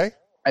 Oh, okay.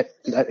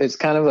 It's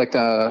kind of like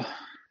I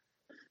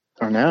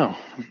don't know.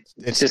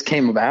 It just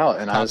came about,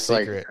 and I was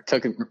secret. Like,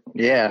 took it.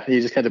 Yeah,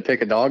 you just had to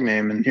pick a dog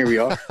name, and here we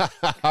are.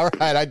 All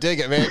right, I dig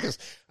it, man. Because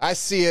I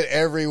see it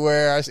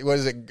everywhere. I see, what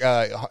is it,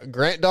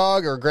 Grant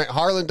Dog or Grant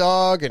Harlan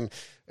Dog, and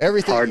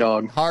everything. Hard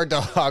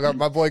Dog.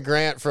 My boy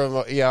Grant from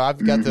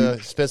I've got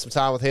to spend some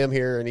time with him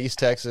here in East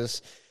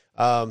Texas.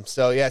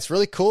 So yeah, it's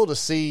really cool to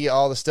see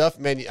all the stuff,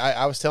 man.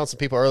 I was telling some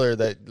people earlier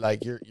that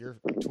like your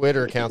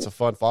Twitter account's a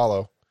fun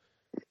follow.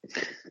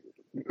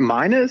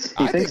 Mine is?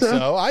 You think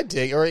so? I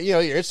dig, or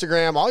your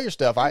Instagram, all your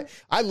stuff. I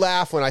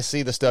laugh when I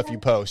see the stuff you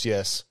post.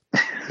 Yes.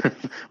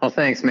 Well,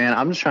 thanks, man.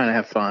 I'm just trying to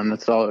have fun.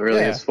 That's all it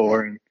really is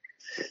for. And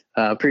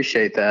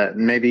appreciate that.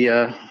 And maybe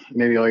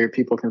all your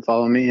people can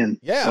follow me and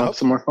have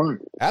some more fun.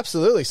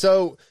 Absolutely.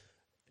 So,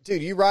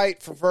 dude, you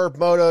write for Verb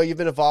Moto. You've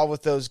been involved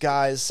with those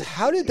guys.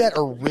 How did that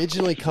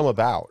originally come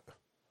about?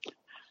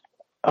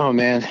 Oh,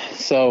 man.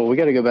 So we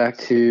got to go back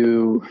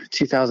to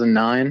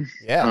 2009.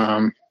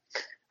 Yeah.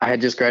 I had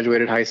just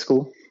graduated high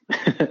school.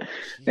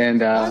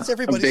 And why is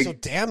everybody so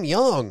damn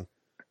young?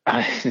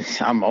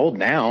 I'm old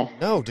now.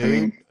 No,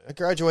 dude. I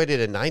graduated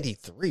in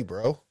 93,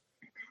 bro.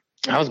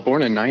 I was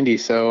born in 90,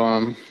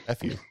 so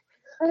F you.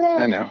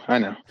 I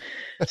know.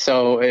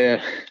 So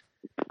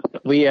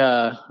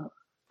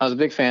I was a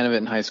big fan of it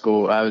in high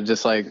school. I would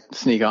just like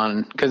sneak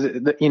on because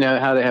you know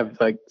how they have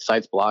like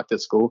sites blocked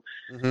at school.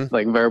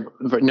 Like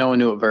no one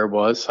knew what Verb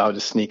was, so I would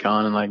just sneak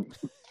on and like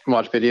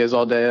watch videos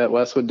all day that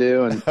Wes would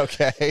do. And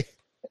okay,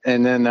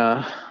 and then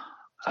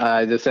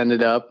I just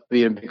ended up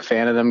being a big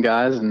fan of them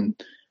guys, and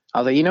I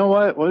was like, you know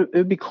what? It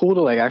would be cool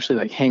to like actually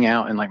like hang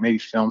out and like maybe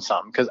film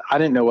something because I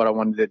didn't know what I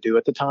wanted to do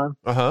at the time.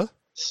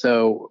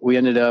 So we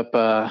ended up.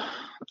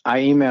 I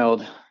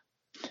emailed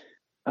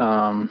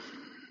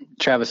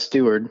Travis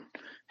Stewart,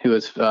 who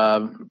was,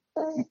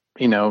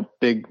 you know,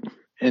 big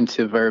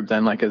into Verb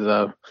then, like he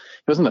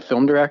wasn't a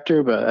film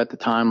director, but at the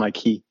time, like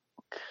he,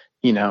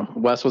 you know,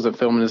 Wes wasn't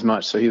filming as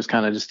much. So he was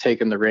kind of just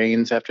taking the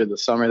reins after the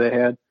summer they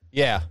had.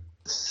 Yeah.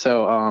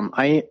 So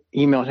I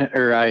emailed him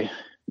or I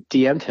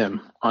DM'd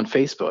him on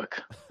Facebook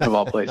of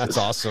all places. That's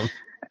awesome.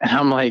 And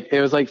I'm like, it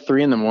was like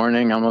 3 a.m.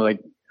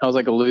 I was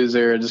like a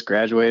loser. I just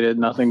graduated,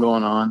 nothing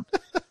going on.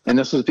 And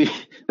this was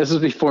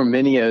before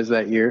Minios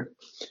that year.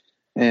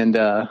 And,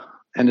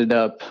 ended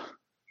up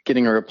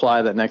getting a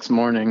reply that next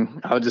morning.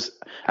 I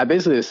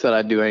basically just said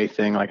I'd do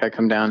anything. Like I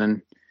come down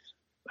and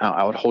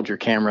I would hold your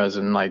cameras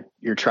and like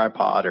your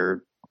tripod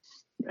or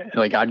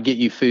like I'd get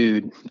you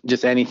food,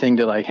 just anything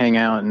to like hang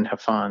out and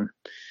have fun.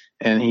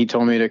 And he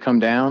told me to come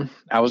down.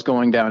 I was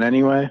going down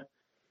anyway,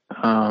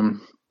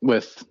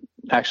 with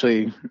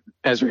actually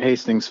Ezra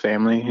Hastings'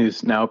 family,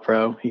 who's now a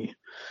pro. He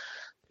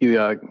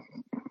did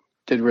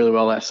really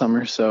well last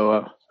summer.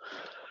 So,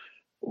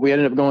 we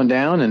ended up going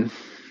down and,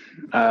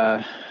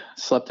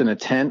 slept in a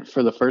tent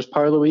for the first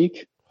part of the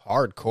week.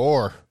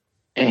 Hardcore.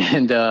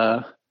 And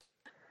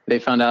they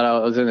found out I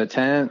was in a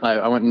tent.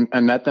 I went and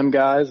I met them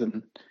guys,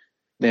 and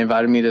they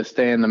invited me to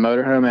stay in the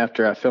motorhome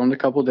after I filmed a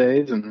couple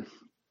days, and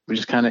we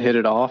just kind of hit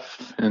it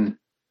off. And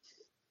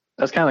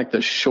that's kind of like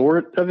the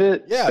short of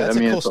it. Yeah, that's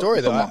a cool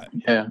story, though.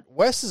 Yeah.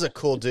 Wes is a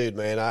cool dude,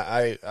 man.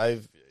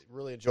 I've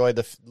really enjoyed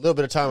the little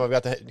bit of time I've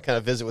got to kind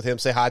of visit with him,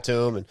 say hi to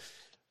him, and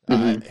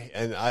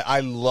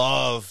I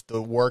love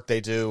the work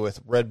they do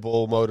with Red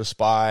Bull Moto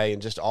Spy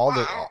and just all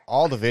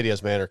the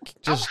videos, man, are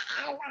just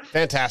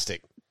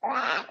fantastic.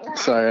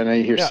 Sorry, I know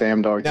you hear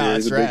Sam Dog here.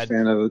 He's a big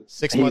fan of it.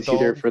 6-month-old.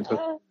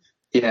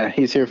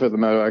 He's here for the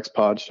Moto X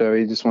Pod show.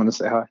 He just wanted to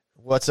say hi.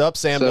 What's up,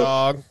 Sam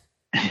Dog?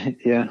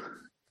 Yeah,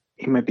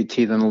 he might be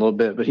teething a little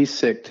bit, but he's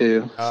sick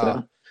too.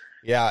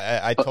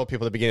 Yeah, I told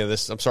people at the beginning of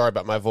this, I'm sorry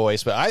about my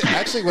voice, but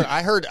when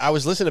I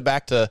was listening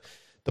back to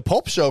the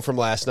Pulp show from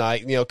last night,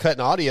 you know, cutting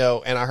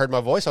audio, and I heard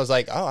my voice. I was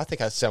like, oh, I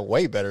think I sound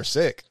way better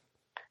sick.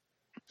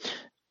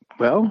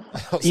 Well,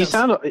 you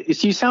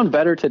sound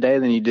better today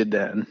than you did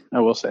then.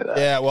 I will say that.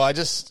 Yeah, well, I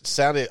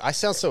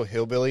sound so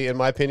hillbilly in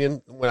my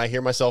opinion when I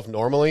hear myself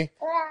normally,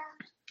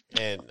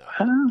 and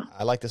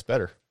I like this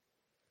better.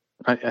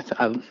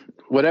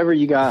 Whatever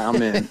you got,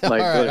 I'm in.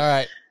 Like, all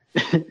right.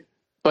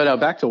 But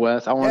back to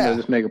Wes, I wanted to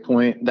just make a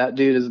point. That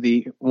dude is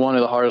one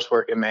of the hardest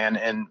working man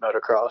in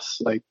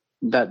motocross. Like,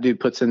 that dude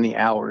puts in the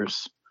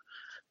hours,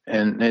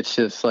 and it's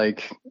just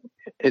like,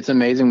 it's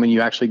amazing when you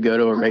actually go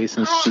to a race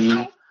and see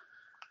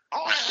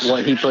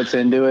what he puts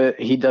into it.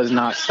 He does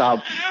not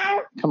stop.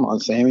 Come on,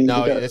 Sammy.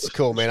 No, it's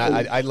cool, man.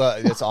 I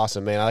love, it's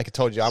awesome, man. Like I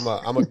told you, I'm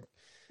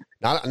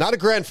not a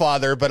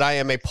grandfather, but I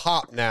am a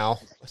pop now.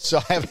 So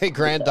I have a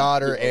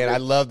granddaughter, and I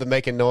love the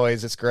making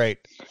noise. It's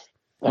great.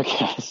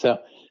 Okay. So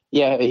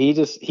yeah,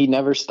 he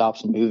never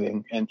stops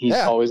moving, and he's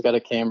always got a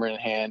camera in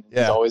hand. He's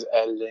always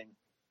editing.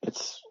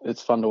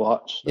 It's fun to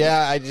watch. So.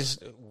 Yeah,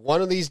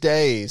 one of these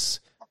days,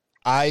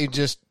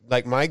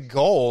 like, my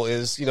goal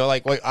is, you know,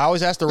 like I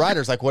always ask the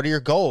riders, like, what are your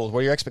goals? What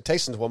are your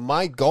expectations? Well,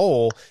 my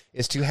goal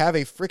is to have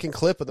a freaking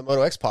clip of the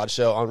Moto X Pod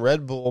show on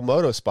Red Bull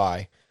Moto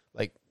Spy.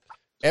 Like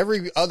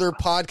every other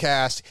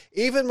podcast,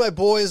 even my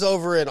boys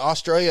over in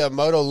Australia,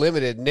 Moto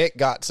Limited, Nick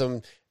got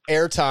some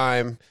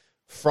airtime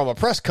from a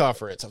press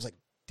conference. I was like,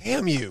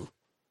 damn you.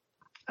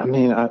 I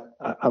mean,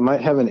 I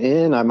might have an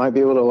in. I might be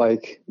able to,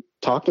 like,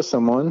 talk to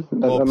someone.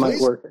 That might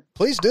work.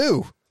 Please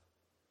do.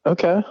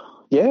 Okay.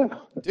 Yeah.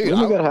 Dude,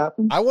 that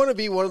happen. I want to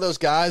be one of those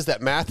guys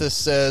that Mathis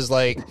says,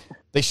 like,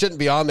 they shouldn't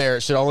be on there.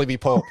 It should only be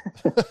Pope.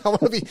 I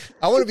want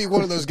to be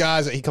one of those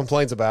guys that he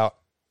complains about.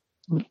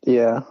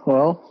 Yeah.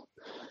 Well,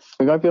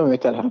 we might be able to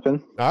make that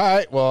happen. All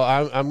right. Well,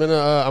 I'm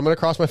gonna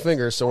cross my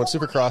fingers. So when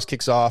Supercross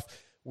kicks off,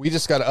 we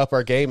just got to up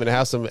our game and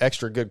have some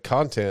extra good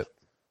content.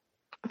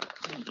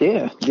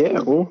 Yeah.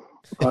 Well,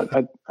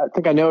 I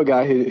think I know a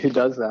guy who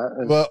does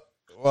that.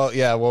 Well,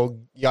 yeah. Well,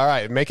 all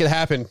right. Make it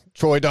happen,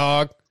 Troy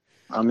Dog.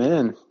 I'm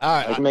in. All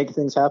right. I can make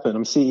things happen.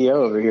 I'm CEO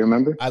over here,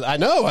 remember? I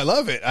know. I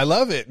love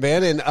it,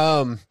 man.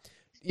 And,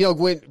 you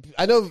know,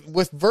 I know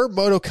with Verb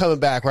Moto coming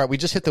back, right? We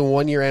just hit the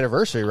 1-year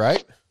anniversary,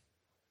 right?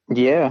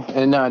 Yeah.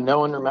 And no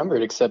one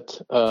remembered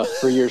except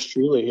for yours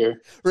truly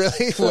here.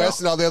 Really? So, Wes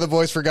and all the other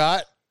boys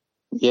forgot?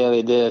 Yeah,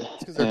 they did.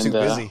 Because they're too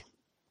busy.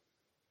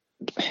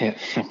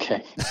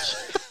 Okay.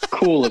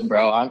 Cool it,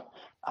 bro.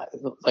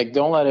 Like,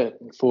 don't let it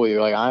fool you.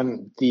 Like,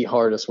 I'm the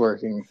hardest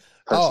working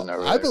person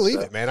over there. I believe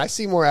it, man. I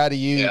see more out of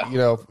you, you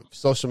know,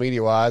 social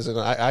media wise, and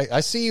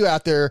I see you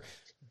out there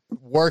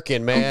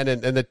working, man,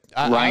 and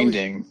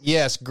grinding.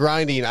 Yes,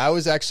 grinding. I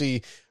was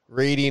actually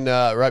reading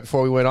right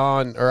before we went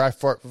on, or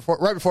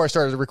right before I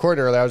started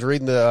recording earlier. I was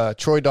reading the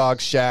Troy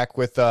Dog Shack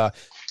with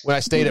when I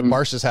stayed at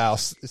Marsh's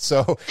house.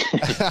 So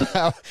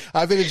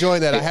I've been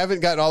enjoying that. I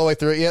haven't gotten all the way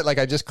through it yet. Like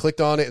I just clicked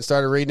on it and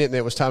started reading it, and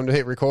it was time to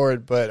hit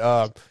record.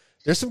 But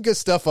there's some good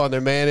stuff on there,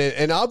 man.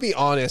 And I'll be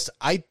honest,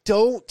 I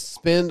don't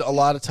spend a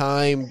lot of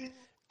time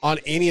on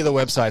any of the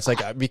websites,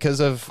 like because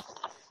of.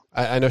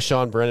 I know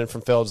Sean Brennan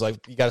from Feld's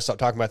like, you got to stop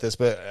talking about this,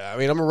 but I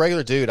mean, I'm a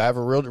regular dude. I have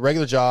a real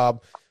regular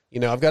job. You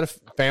know, I've got a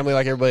family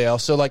like everybody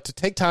else. So like to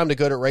take time to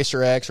go to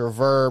Racer X or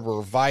Verb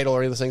or Vital or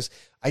any of those things,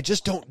 I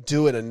just don't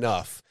do it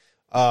enough.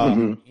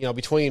 You know,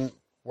 between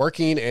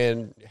working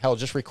and hell,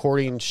 just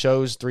recording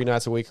shows 3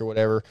 nights a week or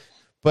whatever.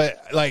 But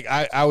like,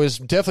 I was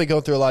definitely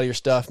going through a lot of your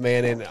stuff,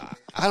 man. And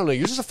I don't know,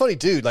 you're just a funny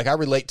dude. Like I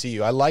relate to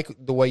you. I like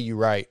the way you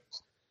write.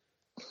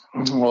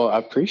 Well, I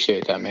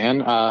appreciate that,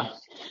 man.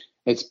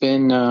 It's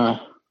been,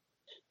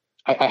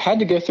 I had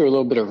to go through a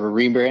little bit of a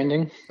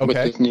rebranding with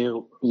this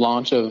new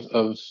launch of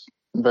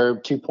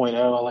Verb 2.0,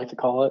 I like to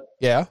call it.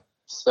 Yeah.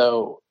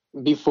 So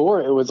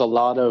before it was a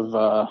lot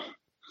of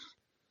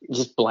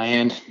just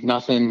bland,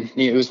 nothing.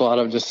 It was a lot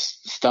of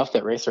just stuff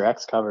that Racer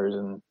X covers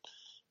and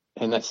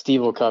that Steve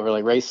will cover,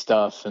 like race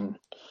stuff and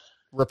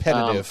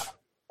repetitive.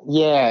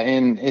 Yeah,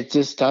 and it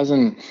just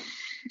doesn't.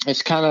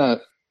 It's kind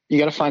of, you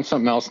got to find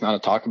something else now to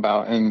talk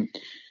about, and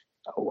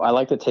I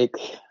like to take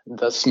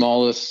the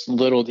smallest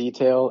little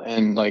detail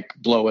and like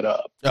blow it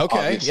up.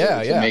 Okay.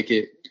 Yeah. To make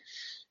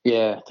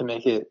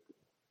it,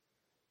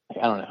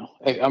 I don't know.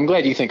 I'm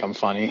glad you think I'm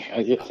funny.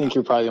 I think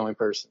you're probably the only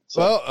person.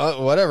 So.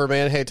 Well, whatever,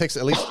 man. Hey, it takes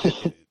at least,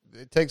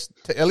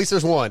 at least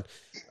there's one.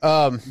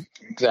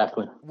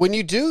 Exactly. When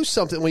you do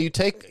something, when you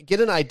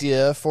get an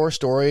idea for a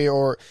story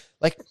or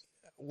like,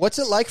 what's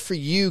it like for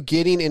you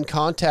getting in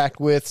contact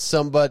with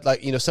somebody,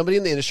 like, you know, somebody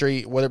in the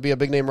industry, whether it be a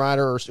big name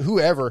rider or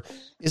whoever?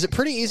 Is it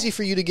pretty easy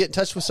for you to get in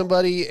touch with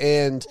somebody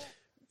and,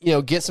 you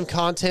know, get some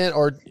content,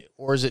 or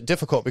is it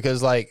difficult?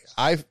 Because like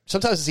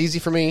sometimes it's easy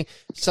for me.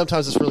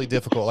 Sometimes it's really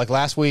difficult. Like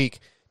last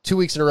week, 2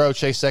 weeks in a row,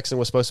 Chase Sexton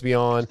was supposed to be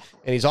on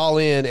and he's all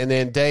in, and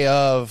then day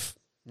of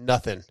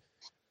nothing,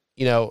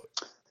 you know,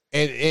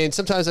 and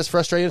sometimes that's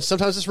frustrating.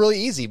 Sometimes it's really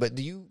easy, but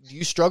do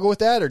you struggle with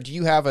that, or do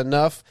you have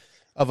enough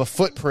of a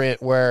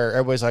footprint where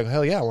everybody's like,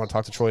 hell yeah, I want to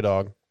talk to Troy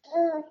Dog?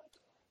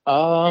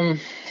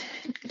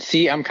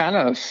 See, I'm kind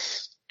of,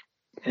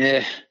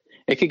 it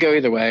could go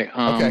either way.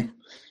 Okay.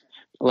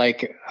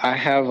 Like I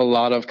have a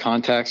lot of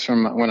contacts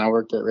from when I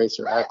worked at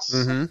Racer X,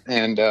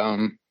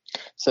 and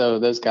so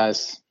those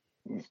guys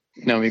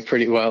know me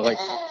pretty well. Like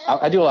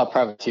I do a lot of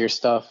privateer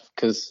stuff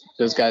because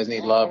those guys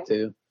need love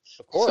too.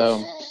 Of course.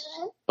 So,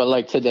 but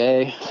like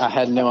today, I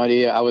had no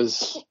idea. I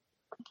was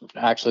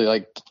actually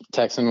like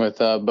texting with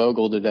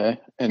Bogle today,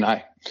 and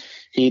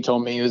he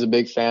told me he was a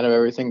big fan of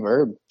everything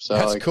Verb. So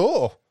that's like,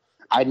 cool.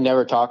 I'd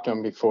never talked to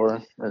him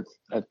before, or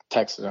I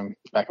texted him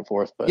back and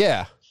forth, but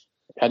yeah,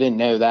 I didn't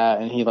know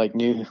that, and he like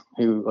knew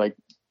who like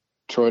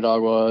Troy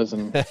Dog was,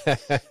 and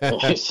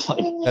it's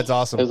like, that's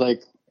awesome. I was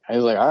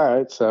like, all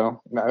right,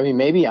 so I mean,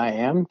 maybe I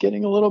am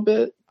getting a little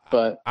bit,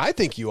 but I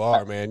think you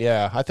are, man.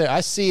 Yeah,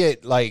 I see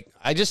it. Like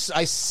I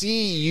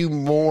see you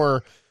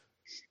more.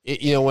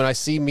 You know, when I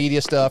see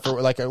media stuff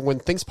or like when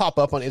things pop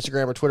up on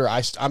Instagram or Twitter,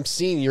 I'm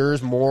seeing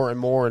yours more and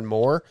more and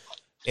more.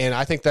 And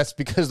I think that's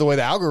because the way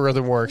the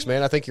algorithm works,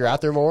 man. I think you're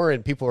out there more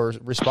and people are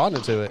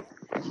responding to it.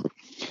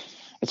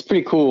 It's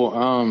pretty cool.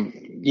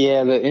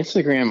 Yeah, the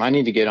Instagram, I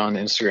need to get on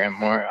Instagram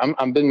more.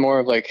 I've been more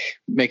of like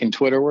making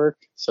Twitter work.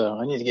 So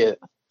I need to get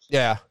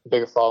a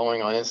bigger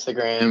following on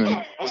Instagram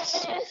and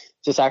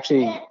just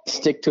actually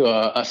stick to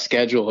a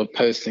schedule of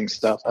posting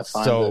stuff. I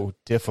find so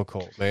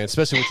difficult, man,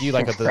 especially with you,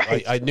 like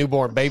a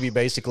newborn baby,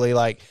 basically.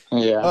 Like,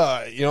 you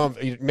know,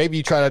 maybe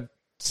you try to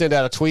send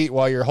out a tweet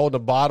while you're holding a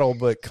bottle,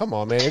 but come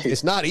on, man,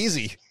 it's not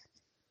easy.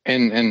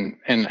 And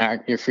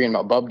you're forgetting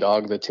about Bub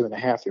Dog, the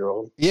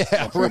 2.5-year-old.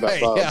 Yeah,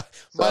 right. Yeah,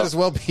 so. Might as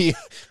well be.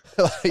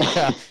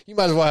 Yeah, you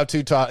might as well have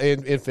two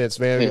infants,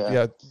 man.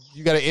 Yeah,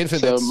 you got an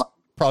infant that's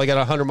probably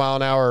got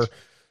 100-mile-an-hour,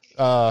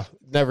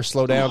 never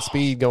slow down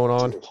speed going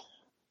on.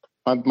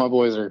 My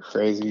boys are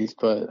crazy,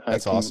 but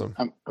that's awesome.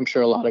 I'm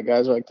sure a lot of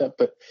guys are like that,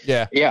 but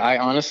yeah.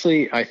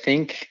 I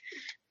think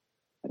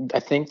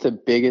the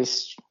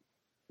biggest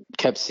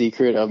kept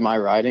secret of my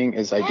riding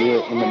is I do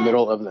it in the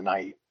middle of the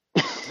night.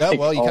 Like,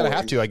 well, you kind of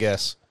have to, I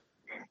guess.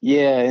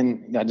 Yeah,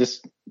 and I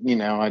just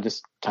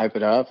type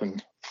it up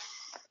and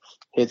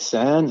hit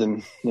send,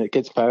 and it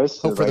gets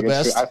posted. Hope for the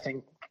best. I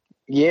think.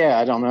 Yeah,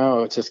 I don't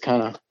know. It's just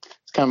kind of.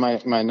 Kind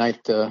of my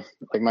night to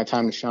like my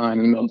time to shine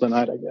in the middle of the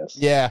night, I guess.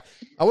 Yeah,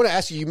 I want to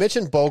ask you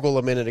mentioned Bogle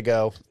a minute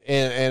ago,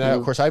 and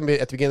of course I at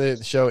the beginning of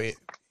the show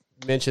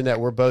mentioned that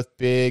we're both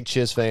big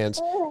Chiz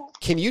fans.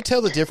 Can you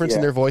tell the difference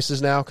in their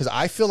voices now? Because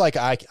I feel like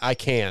I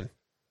can.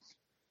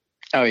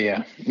 Oh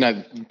yeah,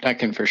 no, I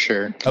can for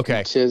sure.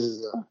 Okay,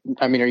 Chiz.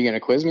 I mean, are you going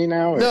to quiz me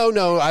now? Or?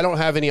 No, I don't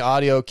have any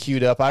audio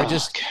queued up. I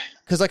just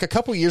because like a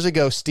couple years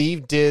ago,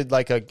 Steve did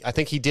I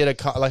think he did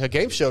a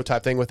game show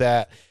type thing with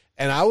that.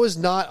 And I was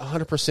not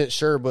 100%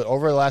 sure, but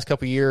over the last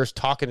couple of years,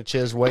 talking to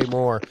Chiz way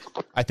more,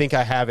 I think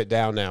I have it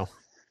down now.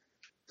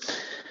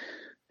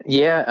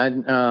 Yeah, I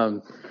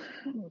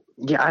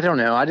don't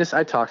know.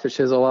 I talk to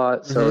Chiz a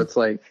lot, so it's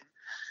like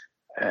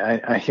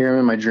I hear him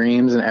in my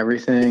dreams and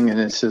everything, and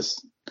it's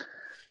just.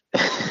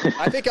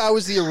 I think I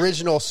was the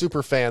original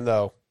super fan,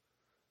 though.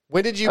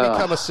 When did you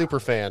become a super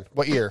fan?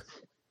 What year?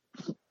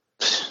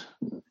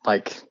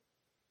 Like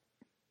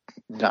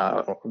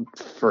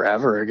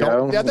forever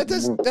ago. Yeah, that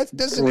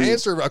doesn't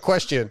answer a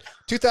question.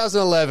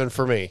 2011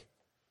 for me.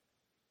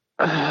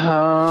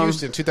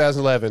 Houston,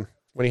 2011,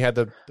 when he had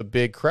the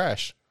big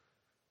crash.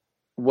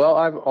 Well,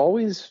 I've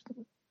always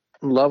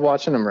loved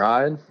watching him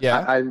ride. Yeah.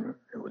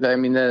 I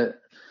mean,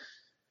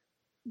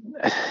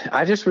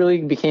 I just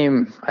really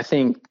became, I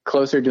think,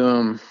 closer to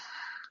him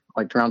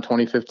like around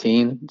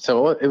 2015.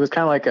 So it was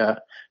kind of like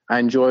I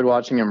enjoyed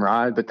watching him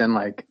ride, but then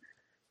like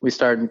we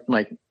started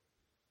like,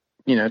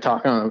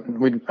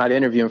 talking. I'd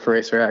interview him for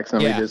Racer X,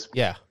 and we just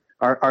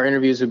our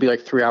interviews would be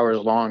like 3 hours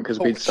long because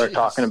we'd start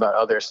talking about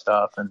other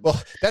stuff. And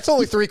well, that's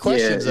only 3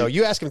 questions though.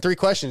 You ask him 3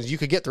 questions, you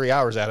could get 3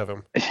 hours out of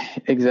him.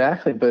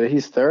 Exactly, but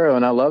he's thorough,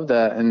 and I love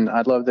that, and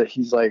I love that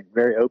he's like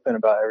very open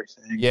about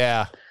everything.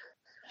 Yeah.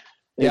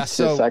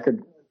 So I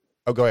could.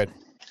 Oh, go ahead.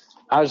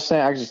 I was just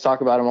saying I could just talk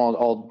about him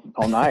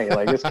all night.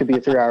 Like this could be a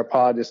 3-hour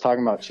pod just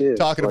talking about Chiz.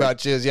 About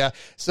Chiz, yeah.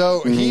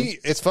 So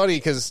it's funny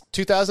because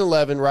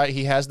 2011, right?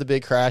 He has the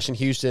big crash in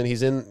Houston.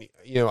 He's in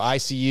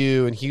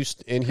ICU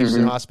in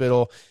Houston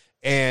Hospital,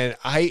 and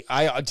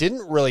I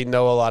didn't really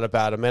know a lot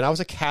about him, man. I was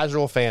a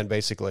casual fan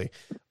basically,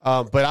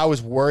 but I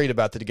was worried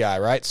about the guy,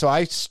 right? So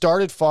I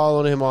started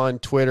following him on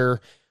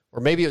Twitter, or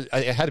maybe it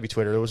had to be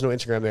Twitter. There was no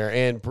Instagram there,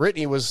 and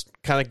Brittany was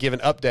kind of giving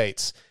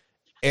updates.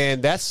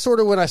 And that's sort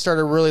of when I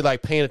started really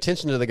like paying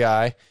attention to the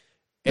guy.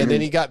 And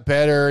then he got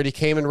better, and he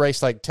came and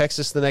raced like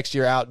Texas the next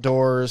year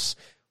outdoors.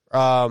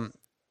 And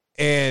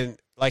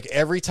like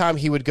every time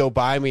he would go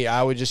by me,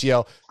 I would just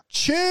yell,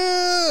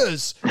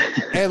 Chiz!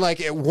 And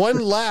like at one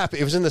lap,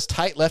 it was in this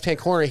tight left-hand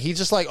corner. He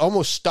just like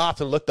almost stopped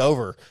and looked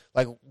over.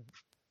 Like,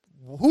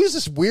 who is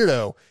this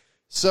weirdo?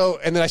 So,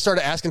 and then I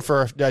started asking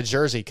for a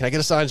jersey. Can I get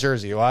a signed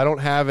jersey? Well, I don't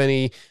have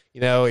any,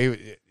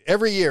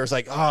 every year it's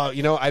like, I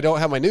don't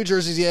have my new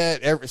jerseys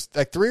yet.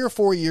 Like 3 or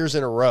 4 years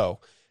in a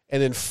row.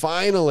 And then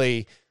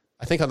finally,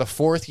 I think on the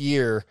 4th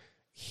year,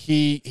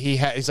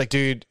 he's like,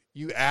 dude,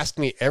 you ask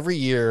me every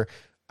year.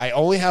 I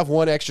only have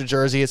one extra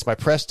jersey. It's my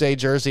press day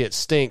jersey. It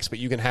stinks, but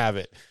you can have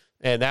it.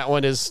 And that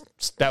was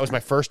my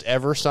first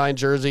ever signed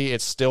jersey.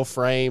 It's still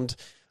framed.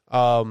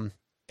 And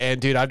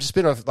dude, I've just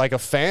been a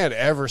fan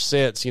ever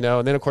since,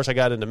 And then of course I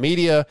got into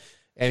media,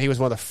 and he was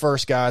one of the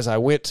first guys I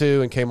went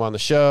to and came on the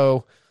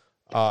show.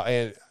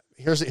 And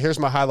here's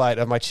my highlight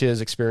of my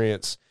Chiz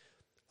experience.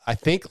 I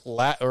think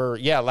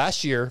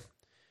last year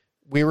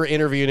we were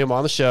interviewing him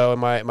on the show, and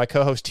my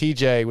co-host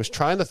TJ was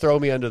trying to throw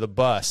me under the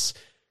bus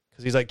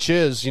because he's like,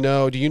 Chiz, do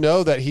you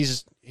know that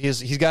he's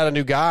got a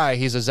new guy?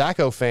 He's a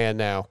Zacho fan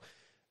now.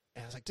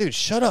 And I was like, dude,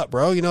 shut up,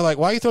 bro.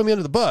 Why are you throwing me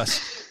under the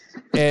bus?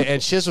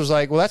 and Chiz was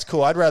like, well, that's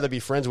cool. I'd rather be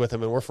friends with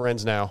him, and we're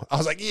friends now. I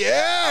was like,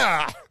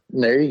 yeah.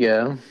 There you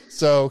go.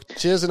 So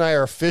Chiz and I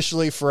are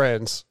officially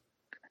friends.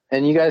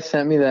 And you guys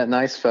sent me that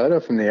nice photo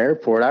from the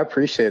airport. I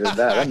appreciated that.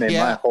 That made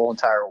my whole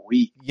entire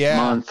week,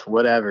 month,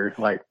 whatever.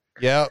 Like,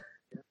 yep,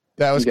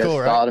 that was cool,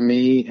 right? Thought of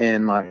me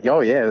and like, oh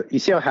yeah, you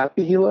see how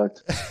happy he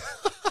looked?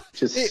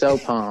 Just so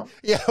pumped.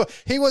 Yeah,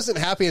 he wasn't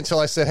happy until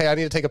I said, "Hey, I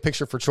need to take a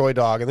picture for Troy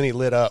Dog," and then he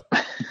lit up.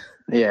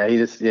 Yeah, he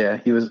was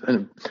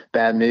in a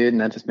bad mood, and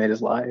that just made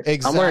his life.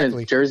 Exactly. I'm wearing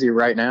his jersey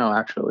right now,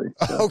 actually.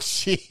 So. Oh,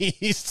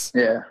 jeez.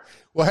 Yeah.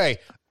 Well, hey,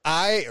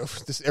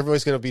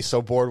 everybody's going to be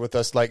so bored with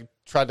us, like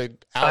trying to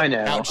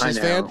out Chiz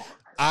fan.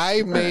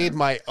 I made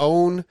my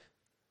own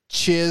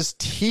Chiz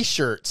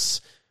T-shirts.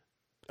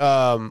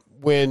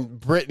 When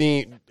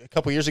Brittany a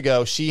couple years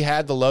ago, she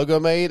had the logo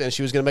made and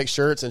she was going to make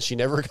shirts, and she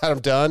never got them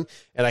done.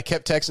 And I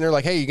kept texting her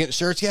like, "Hey, you getting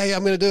shirts?" Yeah,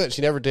 I'm going to do it. And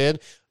she never did.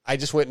 I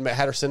just went and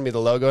had her send me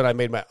the logo, and I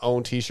made my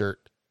own T-shirt.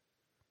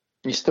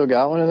 You still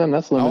got one of them?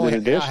 That's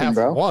limited edition, I have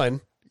bro.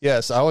 One.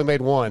 Yes, I only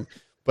made one,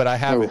 but I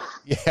have it.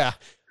 Yeah.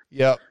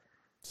 Yep.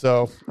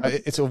 So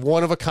it's a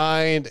one of a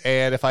kind,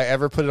 and if I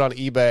ever put it on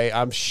eBay,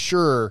 I'm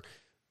sure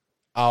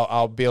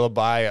I'll be able to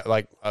buy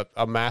like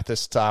a Mathis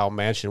style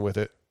mansion with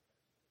it.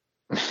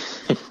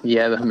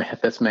 Yeah, the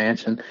Mathis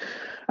mansion.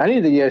 I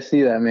need to go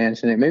see that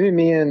mansion. Maybe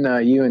me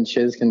and you and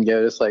Chiz can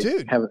go just like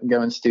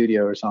go in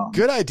studio or something.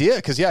 Good idea,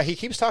 because he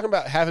keeps talking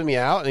about having me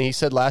out, and he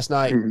said last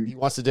night he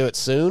wants to do it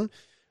soon.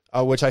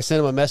 Which I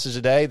sent him a message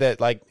today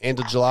that like end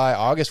of July,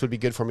 August would be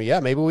good for me. Yeah,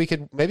 maybe we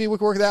could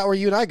work that where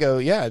you and I go.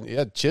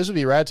 Yeah, Chiz would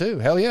be rad too.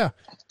 Hell yeah,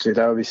 dude,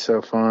 that would be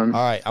so fun.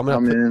 All right, I'm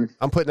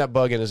putting that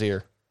bug in his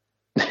ear.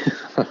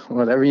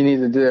 Whatever you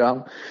need to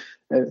do.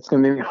 It's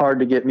going to be hard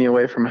to get me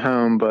away from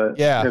home, but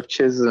if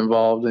Chiz is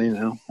involved,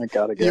 I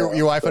got to go.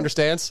 Your wife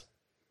understands?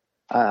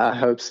 I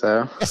hope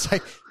so. It's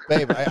like,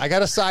 babe, I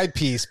got a side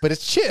piece, but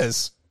it's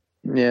Chiz.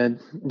 Yeah,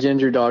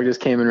 Ginger Dog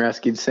just came and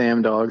rescued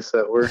Sam Dog,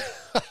 so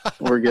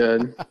we're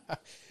good.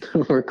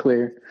 We're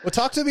clear. Well,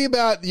 talk to me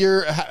about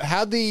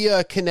how'd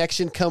the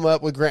connection come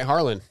up with Grant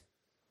Harlan?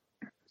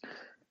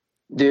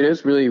 Dude,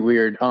 it's really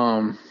weird.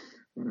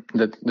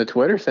 The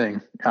Twitter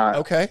thing.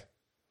 Okay.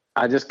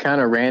 I just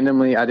kind of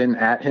randomly, I didn't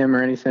at him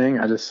or anything.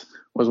 I just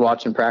was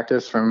watching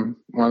practice from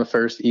one of the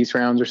first East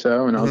rounds or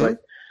so. And I was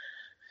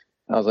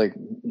like,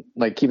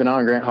 keep an eye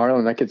on Grant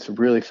Harlan. That gets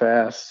really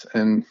fast.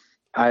 And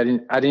I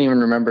didn't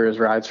even remember his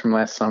rides from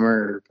last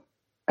summer.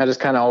 I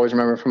just kind of always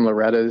remember from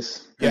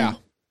Loretta's. Yeah.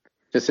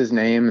 Just his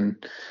name.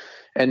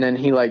 And then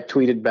he like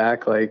tweeted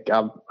back, like,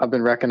 I've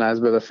been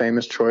recognized by the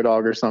famous Troy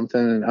Dog or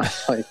something. And I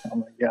was like, oh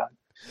my God.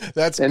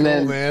 That's cool,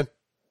 man.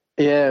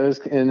 Yeah,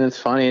 and it's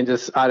funny.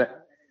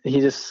 He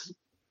just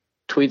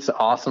tweets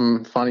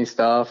awesome, funny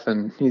stuff,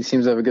 and he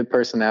seems to have a good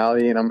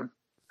personality. And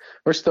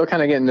we're still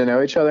kind of getting to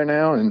know each other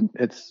now. And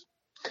it's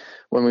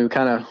when we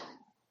kind of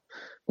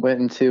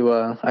went into,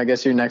 I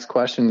guess your next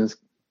question is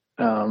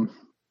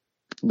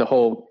the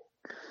whole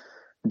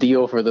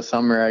deal for the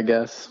summer, I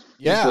guess.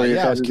 Yeah,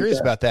 I was curious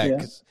about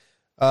that.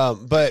 Yeah.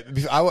 But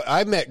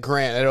I met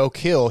Grant at Oak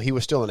Hill. He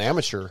was still an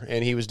amateur,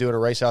 and he was doing a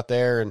race out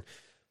there, and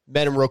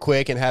met him real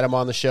quick and had him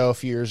on the show a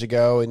few years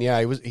ago. And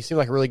yeah, he seemed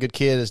like a really good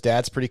kid. His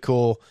dad's pretty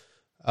cool.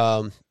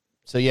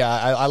 So yeah,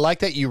 I like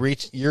that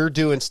you're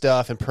doing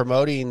stuff and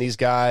promoting these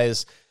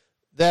guys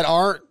that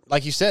aren't,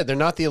 like you said, they're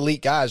not the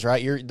elite guys,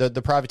 right? You're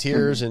the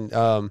privateers and,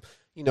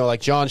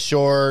 like John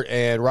Short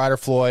and Ryder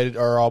Floyd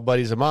are all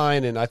buddies of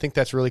mine. And I think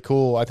that's really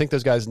cool. I think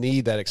those guys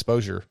need that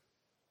exposure.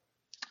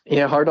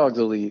 Yeah. Hard Dog's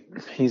elite.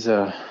 He's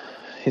an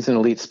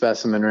elite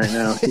specimen right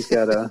now. He's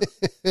got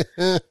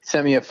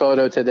sent me a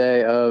photo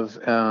today of,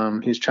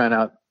 he's trying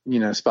out,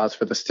 spots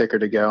for the sticker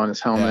to go on his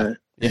helmet.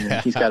 Yeah.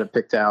 And he's got it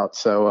picked out.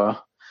 So,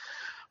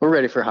 we're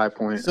ready for High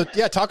Point. So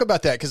yeah, talk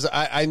about that. Cause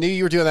I knew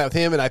you were doing that with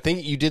him, and I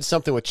think you did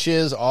something with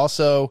Chiz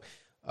also.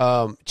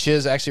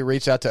 Chiz actually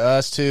reached out to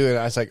us too. And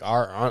I was like,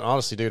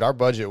 honestly, dude, our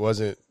budget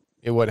wasn't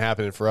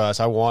happening for us.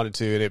 I wanted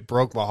to, and it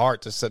broke my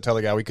heart to tell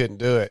the guy we couldn't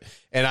do it.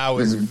 And I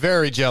was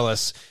very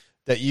jealous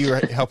that you were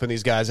helping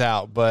these guys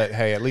out, but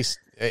hey, at least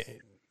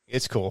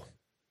it's cool.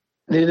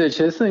 Dude, the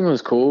Chiz thing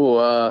was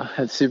cool.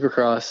 At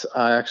Supercross,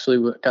 I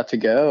actually got to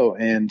go,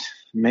 and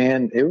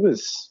man, it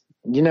was,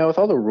 with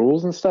all the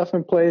rules and stuff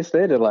in place,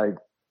 they had to like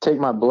take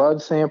my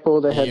blood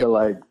sample. They had to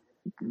like,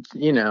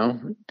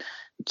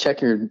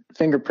 check your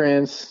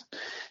fingerprints.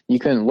 You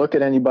couldn't look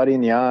at anybody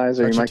in the eyes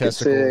or you might get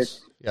sick.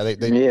 Yeah.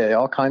 Yeah.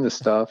 All kinds of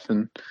stuff.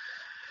 And,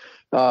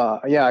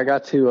 I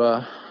got to,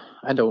 I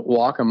had to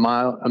walk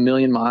a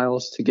million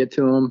miles to get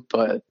to them,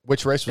 but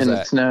which race was that? In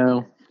the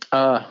snow,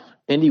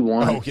 Indy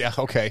 1. Oh yeah.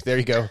 Okay. There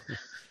you go.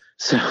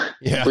 So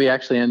yeah, we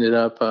actually ended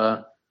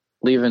up,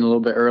 leaving a little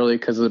bit early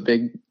because of the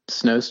big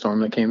snowstorm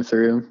that came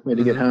through. We had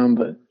to get home,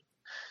 but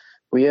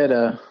we had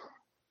a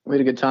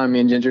good time.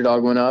 Me and Ginger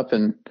Dog went up,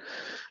 and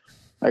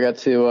I got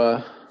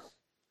to,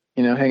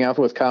 hang out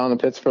with Kyle in the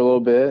pits for a little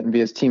bit and be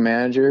his team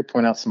manager,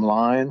 point out some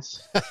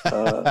lines.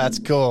 That's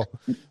cool.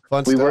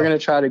 Fun we stuff. were going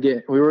to try to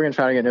get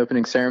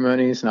opening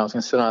ceremonies, and I was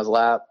going to sit on his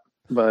lap,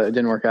 but it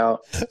didn't work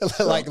out.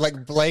 So.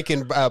 like Blake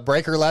and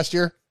Breaker last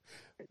year.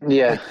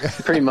 Yeah,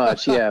 pretty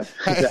much. Yeah.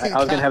 I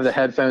was going to have the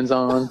headphones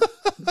on.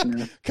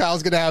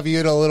 Kyle's going to have you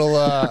in a little,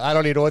 I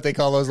don't even know what they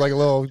call those, like a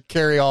little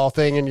carry-all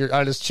thing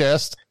on his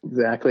chest.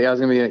 Exactly. I was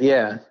going to be,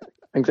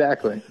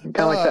 exactly. Kind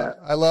of like that.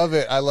 I love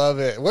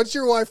it. What's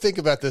your wife think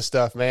about this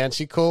stuff, man?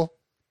 She cool?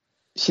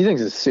 She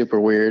thinks it's super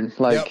weird.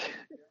 Like,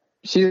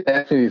 She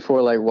asked me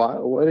before, like,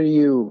 what do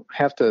you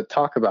have to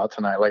talk about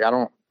tonight? Like,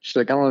 she's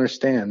like, I don't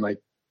understand. Like,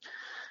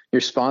 you're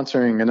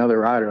sponsoring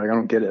another rider. Like, I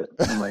don't get it.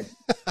 I'm like,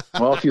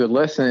 well, if you would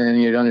listen,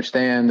 you'd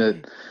understand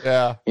that,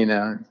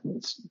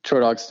 it's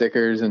Troy Dog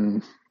stickers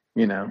and,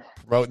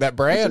 wrote that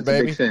brand, it's a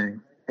baby. big thing.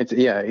 It's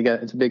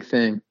a big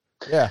thing.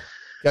 Yeah.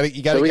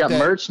 You got so we got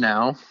merch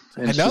now.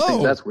 And I know. She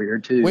thinks that's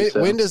weird too.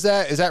 When is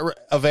that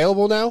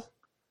available now?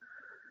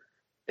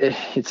 We're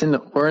in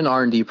the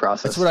R&D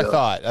process. That's what I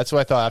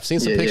thought. I've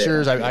seen some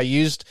pictures. I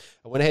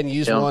went ahead and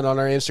used one on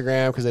our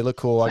Instagram because they look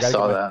cool. I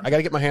got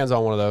to get my hands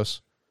on one of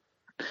those.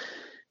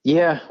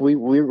 Yeah,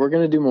 we're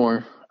going to do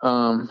more.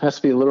 Has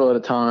to be a little at a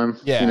time.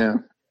 Yeah.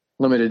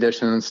 Limited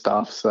edition and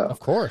stuff. So of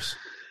course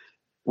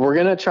we're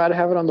going to try to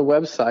have it on the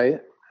website,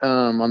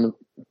 on the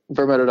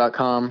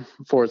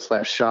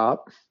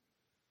verbmoto.com/shop.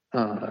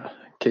 In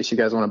case you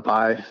guys want to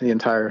buy the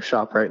entire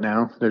shop right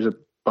now, there's a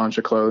bunch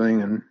of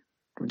clothing and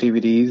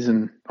DVDs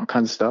and all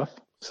kinds of stuff.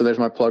 So there's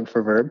my plug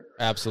for Verb.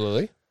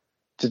 Absolutely.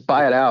 Just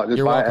buy it out.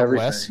 You're buy welcome,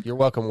 everything. Wes. You're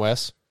welcome,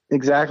 Wes.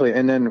 Exactly.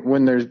 And then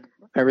when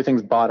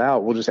everything's bought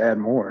out, we'll just add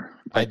more.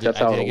 That's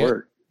how it'll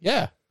work.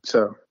 Yeah.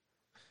 So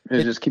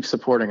it just keeps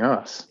supporting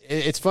us.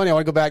 It's funny. I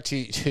want to go back to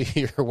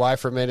your wife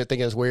for a minute.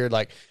 Thinking it's weird.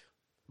 Like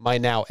my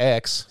now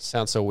ex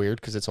sounds so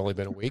weird because it's only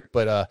been a week,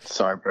 but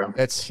sorry, bro.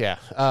 It's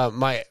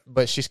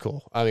but she's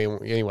cool. I mean,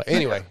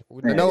 anyway,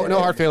 no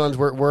hard feelings.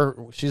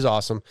 She's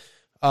awesome.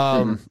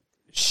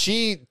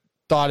 She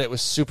thought it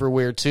was super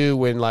weird too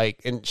when we'd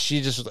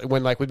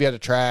be at a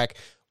track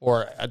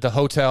or at the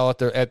hotel at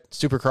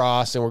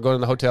Supercross and we're going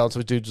to the hotel and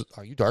so dudes,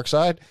 are you dark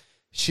side?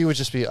 She would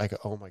just be like,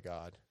 oh my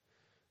God.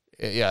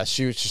 Yeah.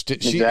 She was just,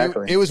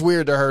 it was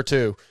weird to her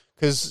too.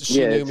 Cause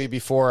she knew me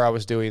before I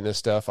was doing this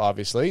stuff,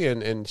 obviously.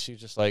 And she was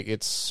just like,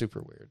 it's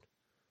super weird.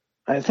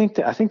 I think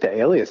the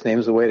alias name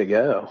is the way to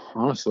go.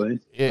 Honestly,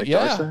 like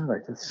yeah. Darsa,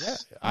 like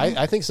this,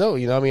 I think so.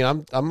 You know, I mean,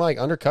 I'm like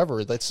undercover.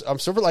 I'm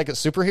sort of like a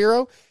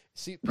superhero.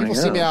 People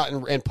see me out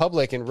in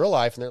public in real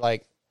life, and they're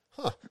like,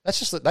 "Huh,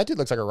 that dude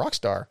looks like a rock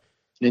star."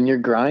 And you're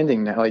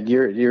grinding now. Like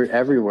you're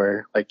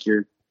everywhere. Like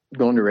you're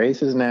going to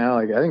races now.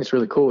 Like I think it's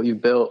really cool what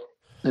you've built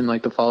and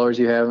like the followers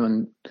you have.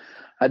 And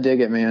I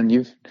dig it, man.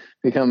 You've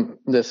become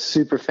this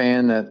super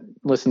fan that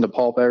listened to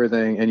Pulp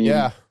everything, and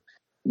you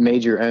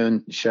made your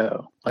own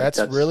show. Like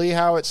that's really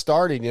how it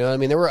started. You know, I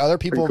mean, there were other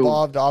people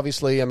involved,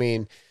 obviously. I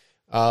mean,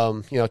 you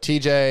know,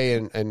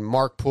 TJ and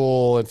Mark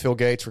Poole and Phil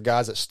Gates were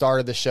guys that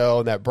started the show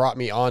and that brought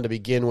me on to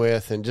begin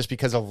with. And just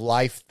because of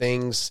life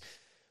things,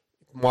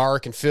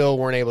 Mark and Phil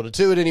weren't able to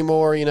do it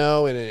anymore, you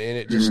know, and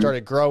it just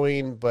started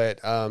growing. But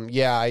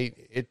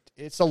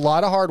it's a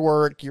lot of hard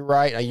work. You're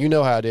right. You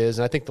know how it is.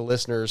 And I think the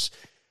listeners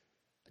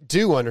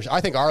do understand.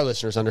 I think our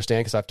listeners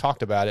understand because I've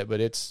talked about it, but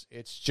it's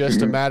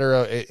just a matter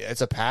of,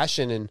 it's a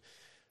passion. And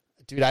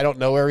dude, I don't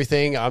know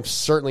everything. I'm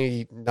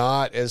certainly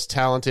not as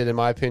talented in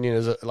my opinion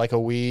as like a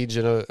Weege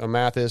and a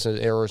Mathis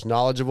or as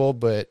knowledgeable,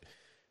 but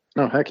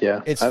oh heck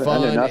yeah, it's fun. I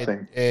know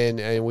nothing. And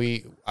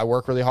I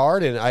work really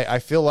hard, and I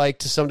feel like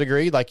to some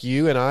degree, like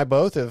you and I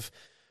both have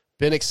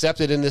been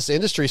accepted in this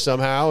industry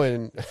somehow,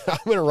 and I'm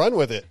going to run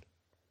with it.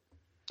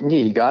 Yeah,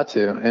 you got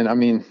to. And I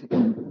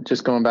mean,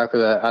 just going back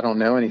with that, I don't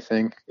know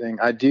anything thing.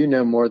 I do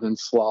know more than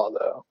Slaw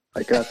though.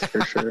 Like that's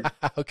for sure.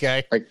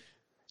 Okay. Like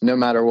no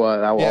matter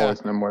what, I will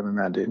always know more than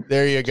that dude.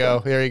 There you go.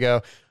 There you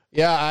go.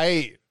 Yeah.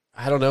 I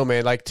don't know,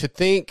 man. Like to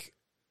think,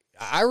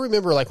 I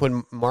remember like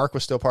when Mark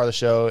was still part of the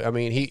show. I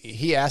mean,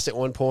 he asked at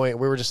one point,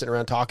 we were just sitting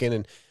around talking,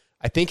 and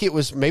I think it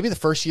was maybe the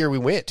first year we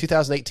went,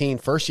 2018,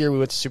 first year we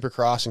went to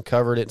Supercross and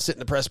covered it and sit in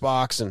the press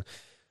box. And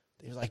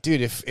he was like,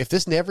 dude, if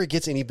this never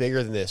gets any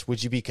bigger than this,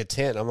 would you be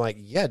content? I'm like,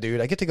 yeah,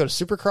 dude, I get to go to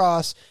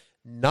Supercross,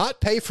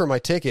 not pay for my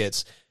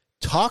tickets,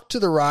 talk to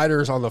the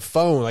riders on the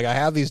phone. Like I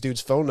have these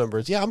dudes' phone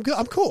numbers. Yeah, I'm good.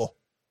 I'm cool.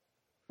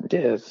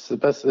 Yeah, it's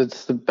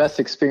the best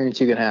experience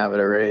you can have at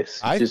a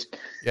race. You just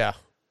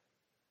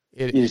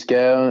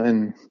go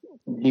and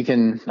you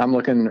can. I'm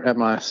looking at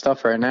my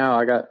stuff right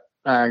now.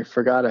 I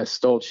forgot I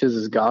stole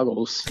Chiz's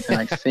goggles, and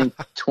I think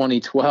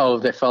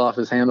 2012 they fell off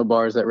his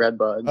handlebars at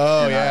Redbud.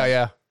 Oh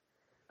yeah.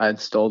 I had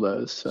stole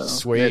those. So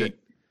sweet.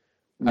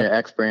 Yeah,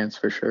 X brands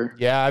for sure.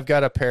 Yeah, I've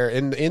got a pair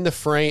in the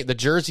frame. The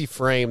jersey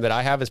frame that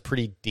I have is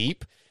pretty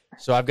deep,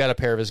 so I've got a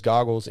pair of his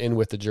goggles in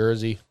with the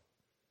jersey.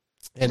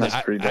 And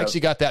I actually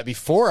got that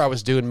before I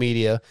was doing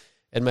media.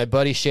 And my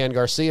buddy Shan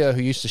Garcia,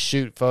 who used to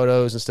shoot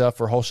photos and stuff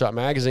for Whole Shot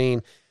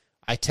Magazine,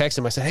 I texted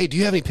him. I said, "Hey, do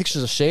you have any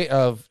pictures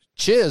of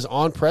Chiz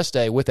on press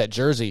day with that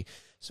jersey?"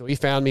 So he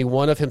found me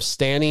one of him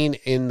standing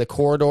in the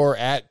corridor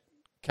at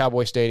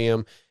Cowboy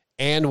Stadium,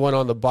 and one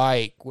on the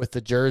bike with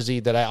the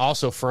jersey that I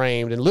also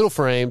framed in little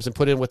frames and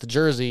put in with the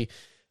jersey.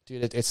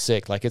 Dude, it's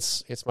sick. Like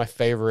it's my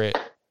favorite.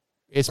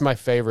 It's my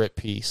favorite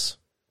piece.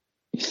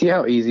 You see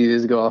how easy it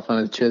is to go off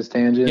on a Chiz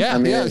tangent? Yeah, I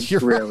mean, you're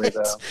really right.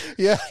 Though.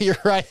 Yeah, you're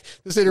right.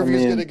 This interview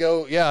is going to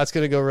go. Yeah, it's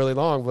going to go really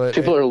long, but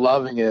people are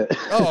loving it.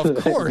 Oh,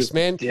 of course,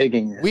 man.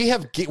 Digging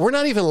it. We're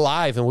not even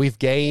live, and we've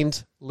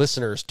gained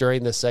listeners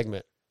during this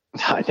segment.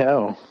 I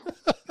know.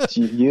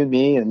 You and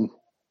me and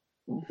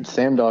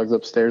Sam Dog's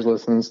upstairs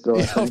listening still.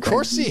 Yeah, of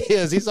course he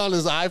is. He's on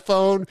his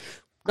iPhone.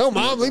 No,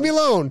 Mom, leave me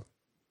alone.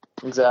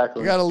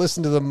 Exactly. You got to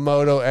listen to the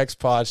Moto X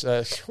Pod.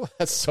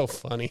 That's so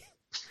funny.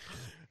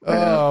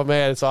 Oh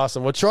man, it's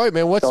awesome. Well, Troy,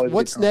 man,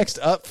 what's next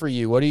up for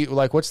you? What do you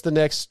like? What's the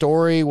next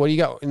story? What do you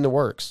got in the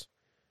works?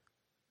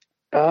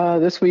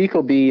 This week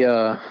will be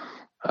I'm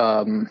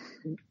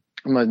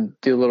gonna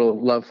do a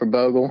little love for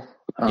Bogle.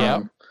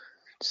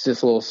 It's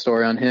just a little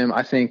story on him.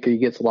 I think he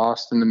gets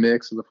lost in the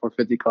mix of the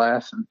 450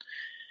 class, and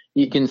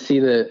you can see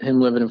that him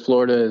living in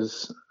Florida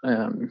is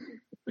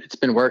it's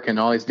been working.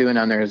 All he's doing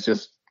down there is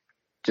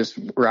just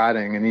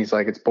riding, and he's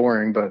like, it's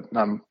boring, but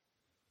I'm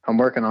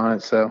working on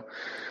it. So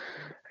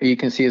you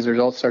can see his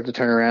results start to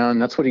turn around.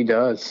 That's what he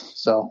does.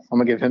 So I'm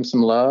gonna give him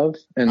some love,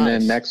 and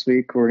then next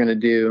week we're gonna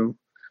do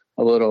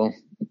a little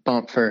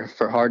bump for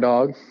Hard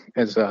Dog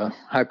as a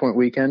High Point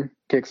weekend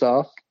kicks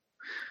off.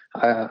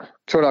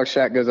 Short Dog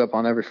Shack goes up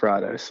on every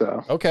Friday.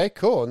 So okay,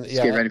 cool. Let's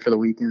get ready for the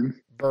weekend.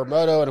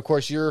 Vermoto, and of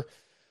course your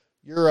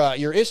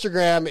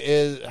Instagram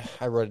is.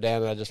 I wrote it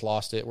down and I just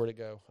lost it. Where'd it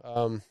go?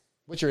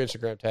 What's your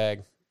Instagram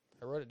tag?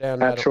 I wrote it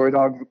down. At Troy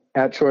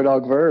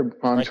Dog Verb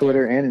on right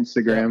Twitter there. And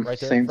Instagram. Yeah, right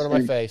there Same in front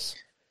of my face.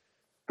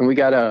 And we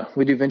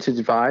do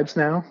Vintage Vibes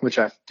now, which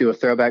I do a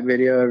throwback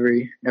video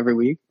every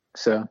week.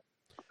 So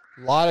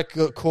a lot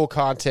of cool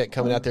content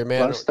coming out there, man.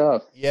 A lot of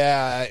stuff.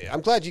 Yeah,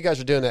 I'm glad you guys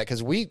are doing that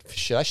because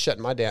I shut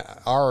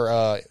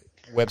our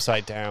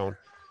website down.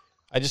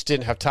 I just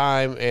didn't have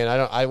time, and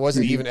I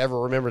wasn't even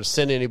ever remember to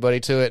send anybody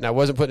to it, and I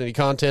wasn't putting any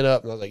content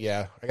up. And I was like,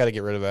 yeah, I got to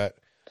get rid of that.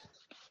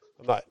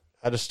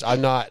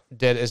 I'm not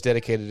as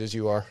dedicated as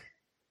you are.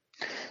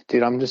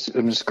 Dude, I'm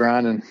just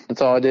grinding.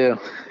 That's all I do.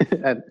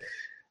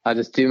 I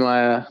just do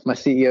my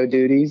CEO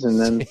duties, and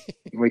then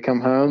we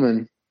come home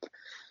and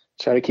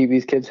try to keep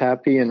these kids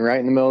happy and right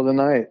in the middle of the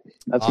night.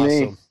 That's awesome.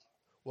 me.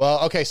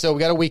 Well, okay, so we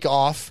got a week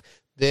off.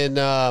 Then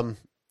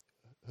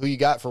who you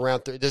got for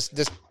round 3?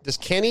 Does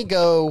Kenny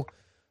go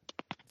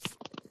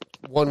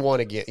 1-1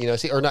 again? You know,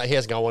 or not? He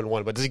hasn't gone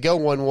 1-1, but does he go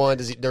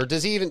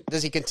 1-1?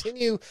 Does he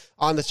continue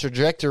on the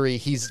trajectory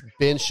he's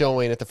been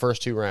showing at the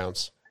first 2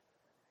 rounds?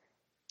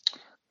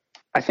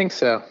 I think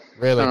so.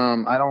 Really?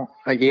 I don't.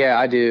 Yeah,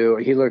 I do.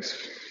 He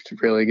looks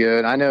really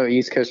good. I know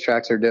East Coast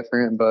tracks are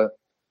different, but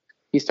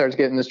he starts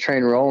getting this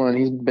train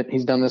rolling.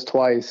 He's done this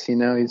twice. You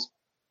know, he's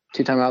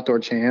 2-time outdoor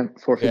champ,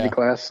 450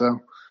 class. So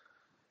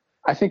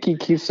I think he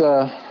keeps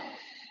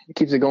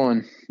it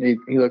going. He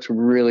looks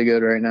really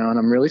good right now, and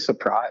I'm really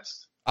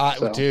surprised.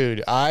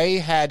 Dude,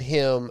 I had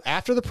him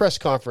after the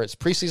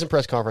preseason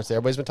press conference that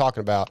everybody's been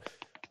talking about.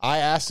 I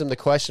asked him the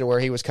question where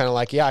he was kind of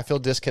like, "Yeah, I feel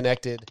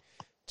disconnected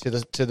to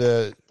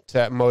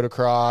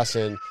motocross,"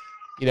 and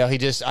you know,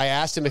 I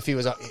asked him if he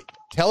was.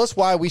 Tell us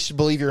why we should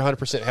believe you're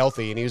 100%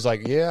 healthy, and he was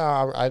like,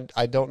 "Yeah,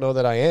 I don't know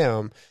that I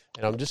am,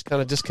 and I'm just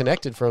kind of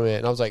disconnected from it."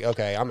 And I was like,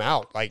 "Okay, I'm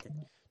out." Like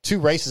 2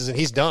 races and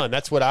he's done.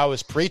 That's what I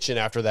was preaching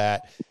after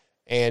that,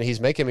 and he's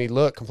making me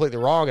look completely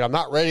wrong, and I'm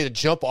not ready to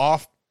jump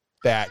off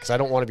that because I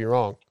don't want to be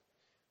wrong,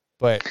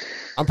 but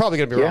I'm probably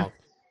going to be wrong.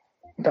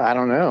 I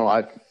don't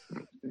know.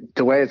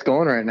 The way it's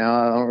going right now,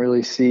 I don't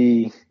really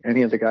see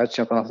any of the guys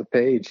jumping off the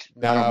page.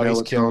 No,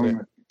 he's killing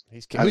it.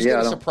 Who's going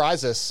to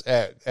surprise us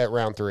at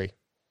round 3?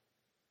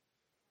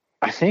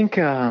 I think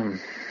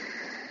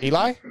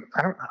Eli.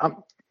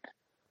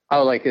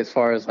 Like as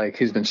far as like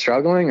who's been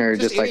struggling, or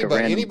just like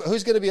anybody, a random.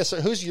 Who's going to be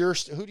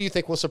who do you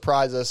think will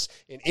surprise us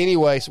in any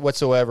way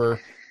whatsoever?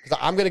 Because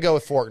I'm going to go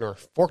with Faulkner.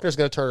 Faulkner's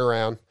going to turn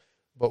around.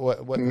 But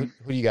who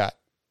do you got?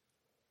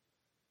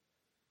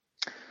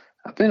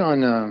 I've been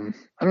on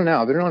I don't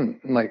know. I've been on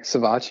like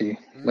Savachi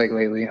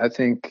lately. I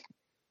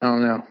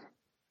don't know.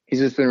 He's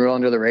just been real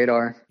under the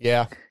radar.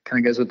 Yeah. Kind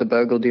of goes with the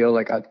Bogle deal.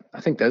 Like I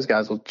think those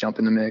guys will jump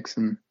in the mix,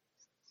 and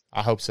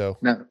I hope so.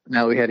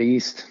 Now we head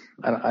east.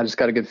 I just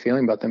got a good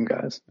feeling about them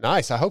guys.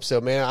 Nice. I hope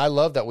so, man. I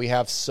love that we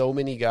have so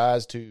many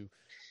guys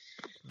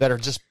that are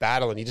just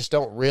battling. You just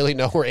don't really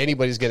know where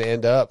anybody's going to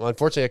end up.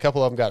 Unfortunately, a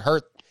couple of them got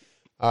hurt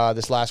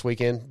this last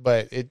weekend,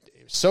 but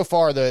so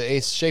far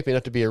it's shaping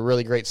up to be a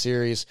really great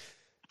series.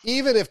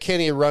 Even if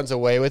Kenny runs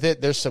away with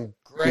it, there's some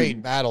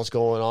great battles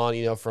going on,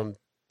 you know, from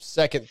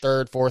 2nd,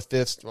 3rd, 4th,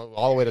 5th,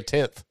 all the way to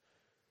 10th.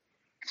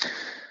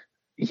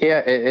 Yeah,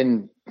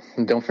 and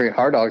don't forget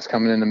Hard Dog's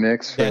coming in the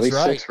mix for at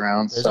least 6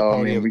 rounds. There's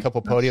so a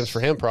couple podiums for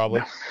him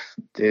probably.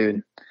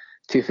 Dude,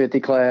 250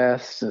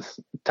 class, just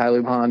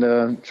Tyloob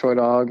Honda, Troy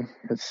Dog.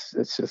 It's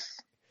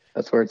just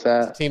that's where it's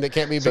at. It's a team that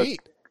can't be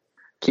beat.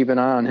 Keep an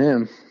eye on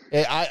him.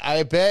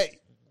 I bet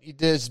he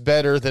does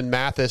better than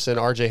Mathis and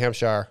RJ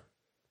Hampshire,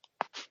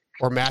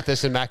 or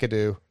Mathis and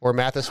McAdoo, or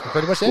Mathis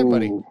pretty much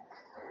everybody. Ooh.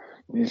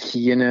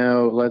 You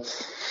know,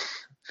 let's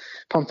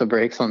pump the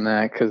brakes on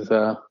that because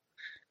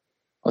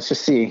let's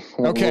just see.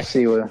 We'll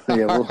see.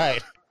 All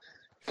right.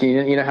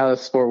 You know how the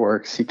sport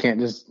works. You can't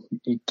just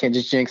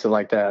jinx it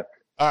like that.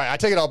 All right, I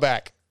take it all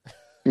back.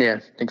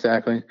 Yeah,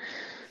 exactly.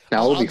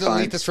 Now we'll be fine.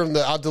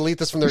 I'll delete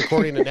this from the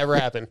recording. It never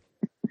happened.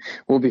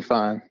 We'll be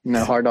fine.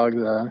 No, Hard Dog's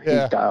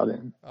he's dialed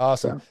in.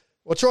 Awesome. So.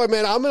 Well, Troy,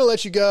 man, I'm going to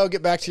let you go.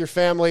 Get back to your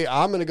family.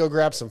 I'm going to go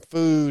grab some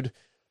food.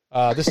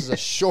 This is a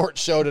short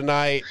show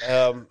tonight.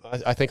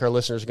 I think our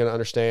listeners are going to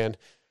understand.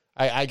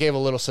 I gave a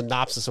little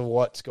synopsis of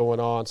what's going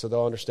on, so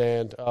they'll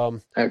understand.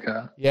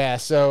 Okay. Yeah.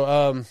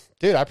 So,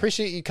 dude, I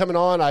appreciate you coming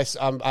on. I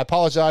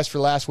apologize for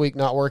last week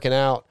not working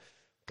out,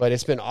 but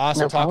it's been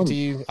awesome talking to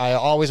you. I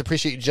always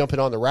appreciate you jumping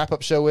on the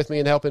wrap-up show with me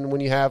and helping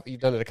when you've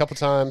done it a couple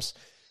times.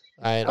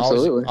 And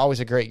Absolutely. Always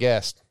a great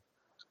guest.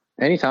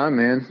 Anytime,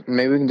 man.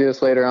 Maybe we can do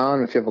this later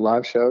on if you have a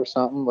live show or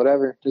something,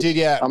 whatever. Dude,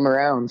 yeah. I'm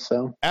around,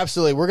 so.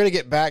 Absolutely. We're going to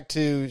get back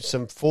to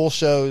some full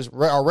shows,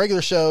 our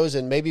regular shows,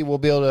 and maybe we'll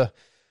be able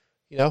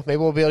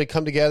to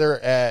come together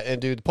and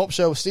do the Pulp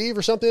Show with Steve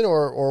or something,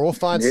 or we'll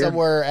find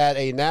somewhere at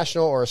a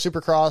national or a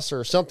Supercross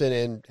or something,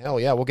 and hell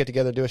yeah, we'll get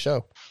together and do a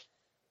show.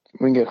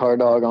 We can get Hard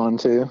Dog on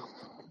too.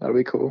 That'd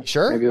be cool.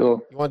 Sure. Maybe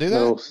you want to do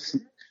that?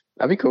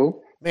 That'd be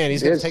cool. Man,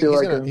 he's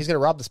gonna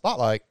rob the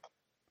spotlight.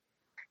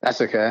 That's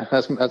okay.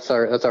 That's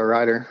our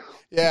rider.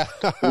 Yeah.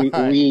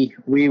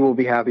 we will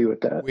be happy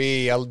with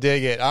that. I'll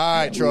dig it. All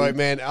right, Troy,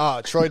 man.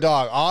 Troy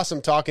Dog,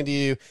 awesome talking to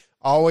you.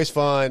 Always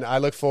fun. I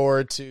look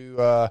forward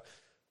to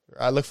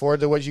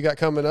what you got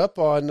coming up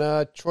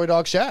on Troy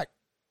Dog Shack.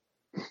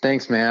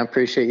 Thanks, man. I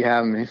appreciate you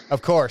having me.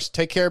 Of course.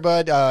 Take care,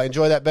 bud.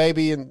 Enjoy that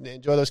baby and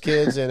enjoy those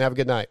kids and have a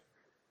good night.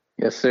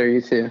 Yes, sir.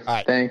 You too. All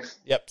right. Thanks.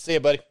 Yep. See you,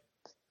 buddy.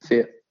 See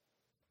you.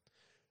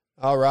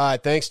 All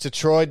right. Thanks to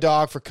Troy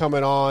Dog for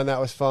coming on. That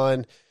was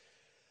fun.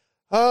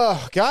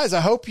 Guys,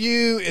 I hope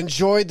you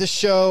enjoyed the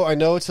show. I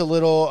know it's a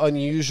little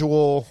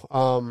unusual.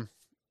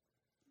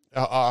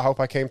 I hope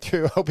I came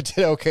through. I hope it did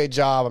an okay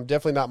job. I'm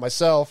definitely not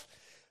myself.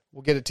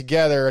 We'll get it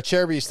together.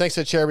 Cherubies, thanks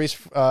to Cherubies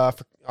for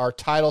our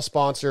title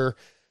sponsor,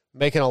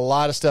 making a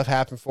lot of stuff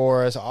happen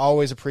for us. I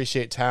always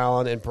appreciate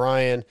Talon and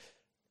Brian.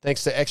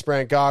 Thanks to X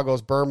Brand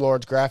Goggles, Berm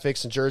Lords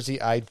Graphics, and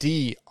Jersey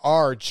ID,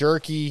 R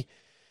Jerky,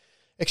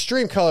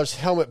 Extreme Colors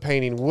Helmet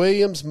Painting,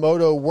 Williams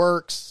Moto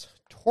Works,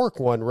 Torque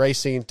One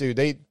Racing. Dude,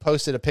 they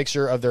posted a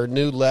picture of their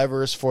new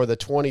levers for the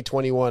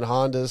 2021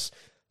 Hondas.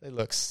 They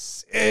look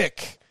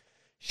sick.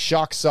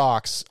 Shock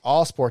Socks,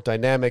 All Sport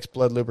Dynamics,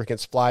 Blood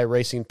Lubricants, Fly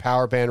Racing,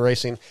 Power Band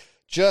Racing.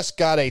 Just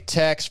got a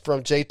text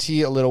from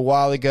JT a little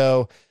while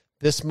ago.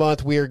 This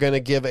month we are going to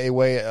give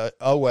away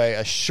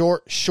a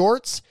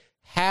shorts,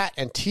 hat,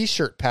 and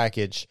T-shirt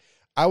package.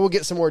 I will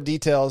get some more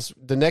details.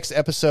 The next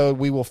episode,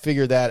 we will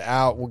figure that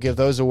out. We'll give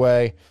those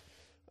away.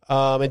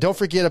 And don't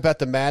forget about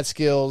the Mad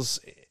Skills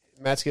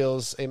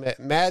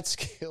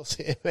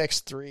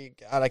MX3.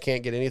 God, I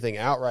can't get anything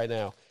out right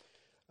now.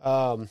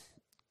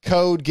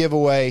 Code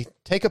giveaway.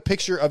 Take a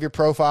picture of your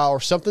profile or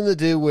something to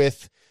do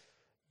with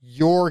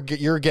your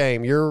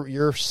game,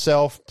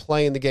 yourself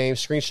playing the game.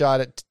 Screenshot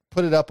it,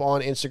 put it up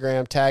on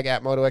Instagram, tag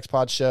at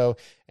MotoXPod Show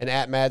and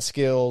at Mad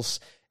Skills,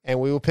 and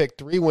we will pick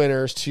 3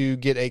 winners to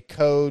get a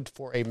code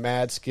for a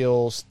Mad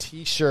Skills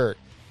t-shirt.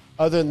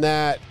 Other than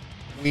that,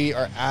 we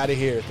are out of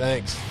here.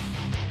 Thanks.